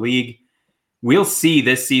 defenseman in the league. We'll see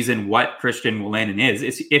this season what Christian Wolanin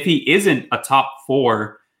is. If he isn't a top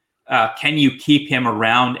 4, can you keep him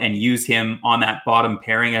around and use him on that bottom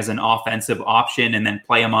pairing as an offensive option and then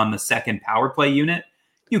play him on the second power play unit?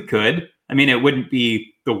 You could. I mean, it wouldn't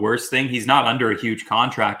be the worst thing. He's not under a huge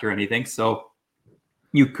contract or anything, so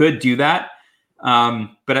you could do that.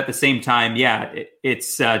 But at the same time, yeah,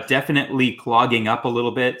 it's definitely clogging up a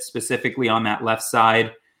little bit, specifically on that left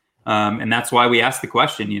side. And that's why we asked the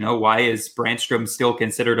question, why is Brannstrom still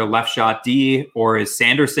considered a left shot D? Or is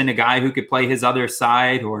Sanderson a guy who could play his other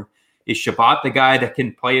side? Or is Chabot the guy that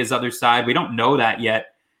can play his other side? We don't know that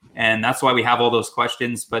yet. And that's why we have all those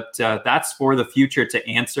questions. But that's for the future to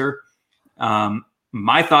answer.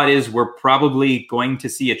 My thought is we're probably going to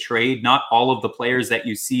see a trade. Not all of the players that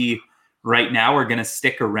you see right now are going to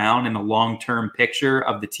stick around in the long-term picture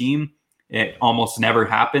of the team. It almost never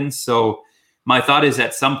happens. So my thought is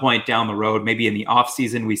at some point down the road, maybe in the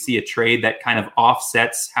offseason, we see a trade that kind of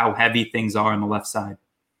offsets how heavy things are on the left side.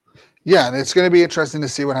 Yeah, and it's going to be interesting to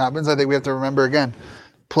see what happens. I think we have to remember, again,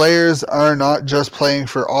 players are not just playing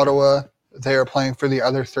for Ottawa. They are playing for the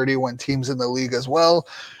other 31 teams in the league as well.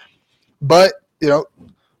 But,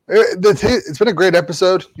 it's been a great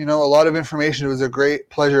episode. A lot of information. It was a great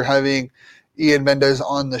pleasure having Ian Mendez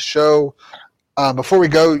on the show. Before we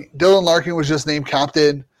go, Dylan Larkin was just named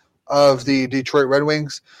captain of the Detroit Red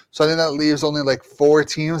Wings. So I think that leaves only 4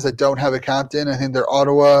 teams that don't have a captain. I think they're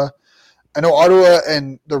Ottawa. I know Ottawa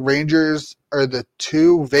and the Rangers are the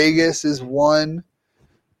 2. Vegas is 1.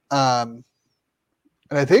 And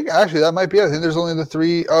I think actually that might be it. I think there's only the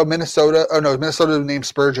 3. Oh, Minnesota. Oh, no, Minnesota named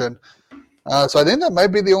Spurgeon. So I think that might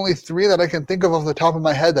be the only 3 that I can think of off the top of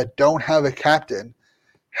my head that don't have a captain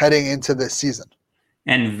heading into this season.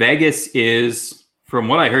 And Vegas is, from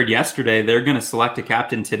what I heard yesterday, they're going to select a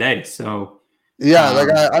captain today. So yeah,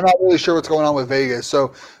 I'm not really sure what's going on with Vegas.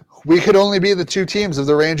 So we could only be the 2 teams of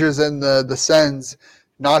the Rangers and the Sens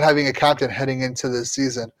not having a captain heading into this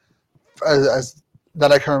season, as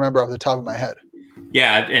that I can remember off the top of my head.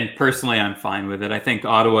 Yeah, and personally, I'm fine with it. I think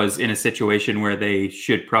Ottawa's in a situation where they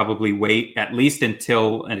should probably wait at least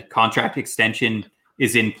until a contract extension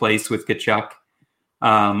is in place with Tkachuk.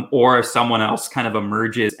 or someone else kind of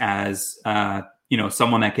emerges as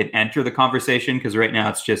someone that can enter the conversation, because right now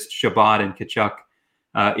it's just Chabot and Tkachuk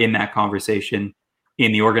in that conversation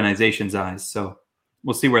in the organization's eyes. So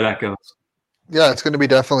we'll see where that goes. Yeah, it's going to be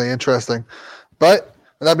definitely interesting. But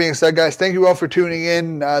with that being said, guys, thank you all for tuning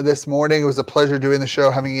in this morning. It was a pleasure doing the show,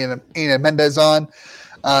 having Ian Mendez on.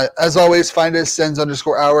 As always, find us,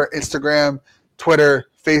 Sens_hour, Instagram, Twitter,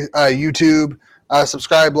 YouTube.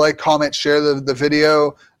 Subscribe, like, comment, share the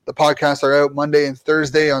video. The podcasts are out Monday and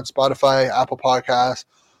Thursday on Spotify, Apple Podcasts,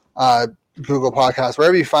 Google Podcasts,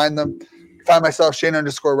 wherever you find them. Find myself,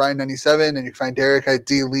 Shane_Ryan97, and you can find Derek at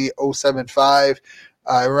DLee075.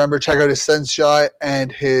 Remember, check out his Sens Shot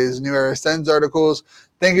and his New Era Sens articles.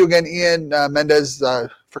 Thank you again, Ian Mendez,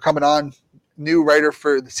 for coming on. Senior writer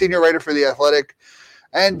for The Athletic.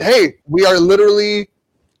 And hey, we are literally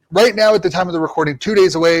right now at the time of the recording 2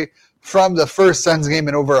 days away from the first Sens game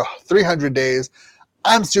in over 300 days.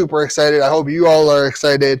 I'm super excited. I hope you all are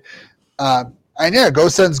excited. And yeah, go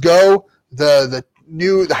Sens go. The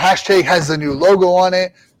hashtag has the new logo on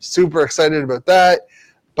it. Super excited about that.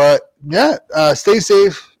 But yeah, stay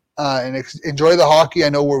safe and enjoy the hockey. I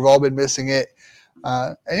know we've all been missing it.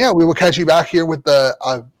 And yeah, we will catch you back here with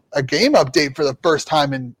a game update for the first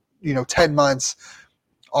time in 10 months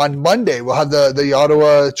on Monday. We'll have the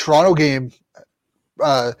Ottawa-Toronto game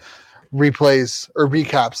replays or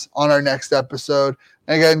recaps on our next episode.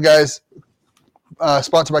 And again, guys,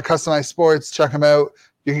 sponsored by Customized Sports. Check them out.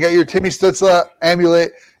 You can get your Timmy Stützle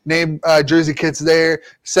amulet name jersey kits there.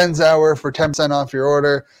 Sens Hour for 10% off your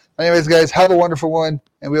order. Anyways, guys, have a wonderful one,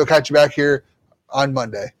 and we'll catch you back here on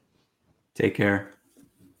Monday. Take care.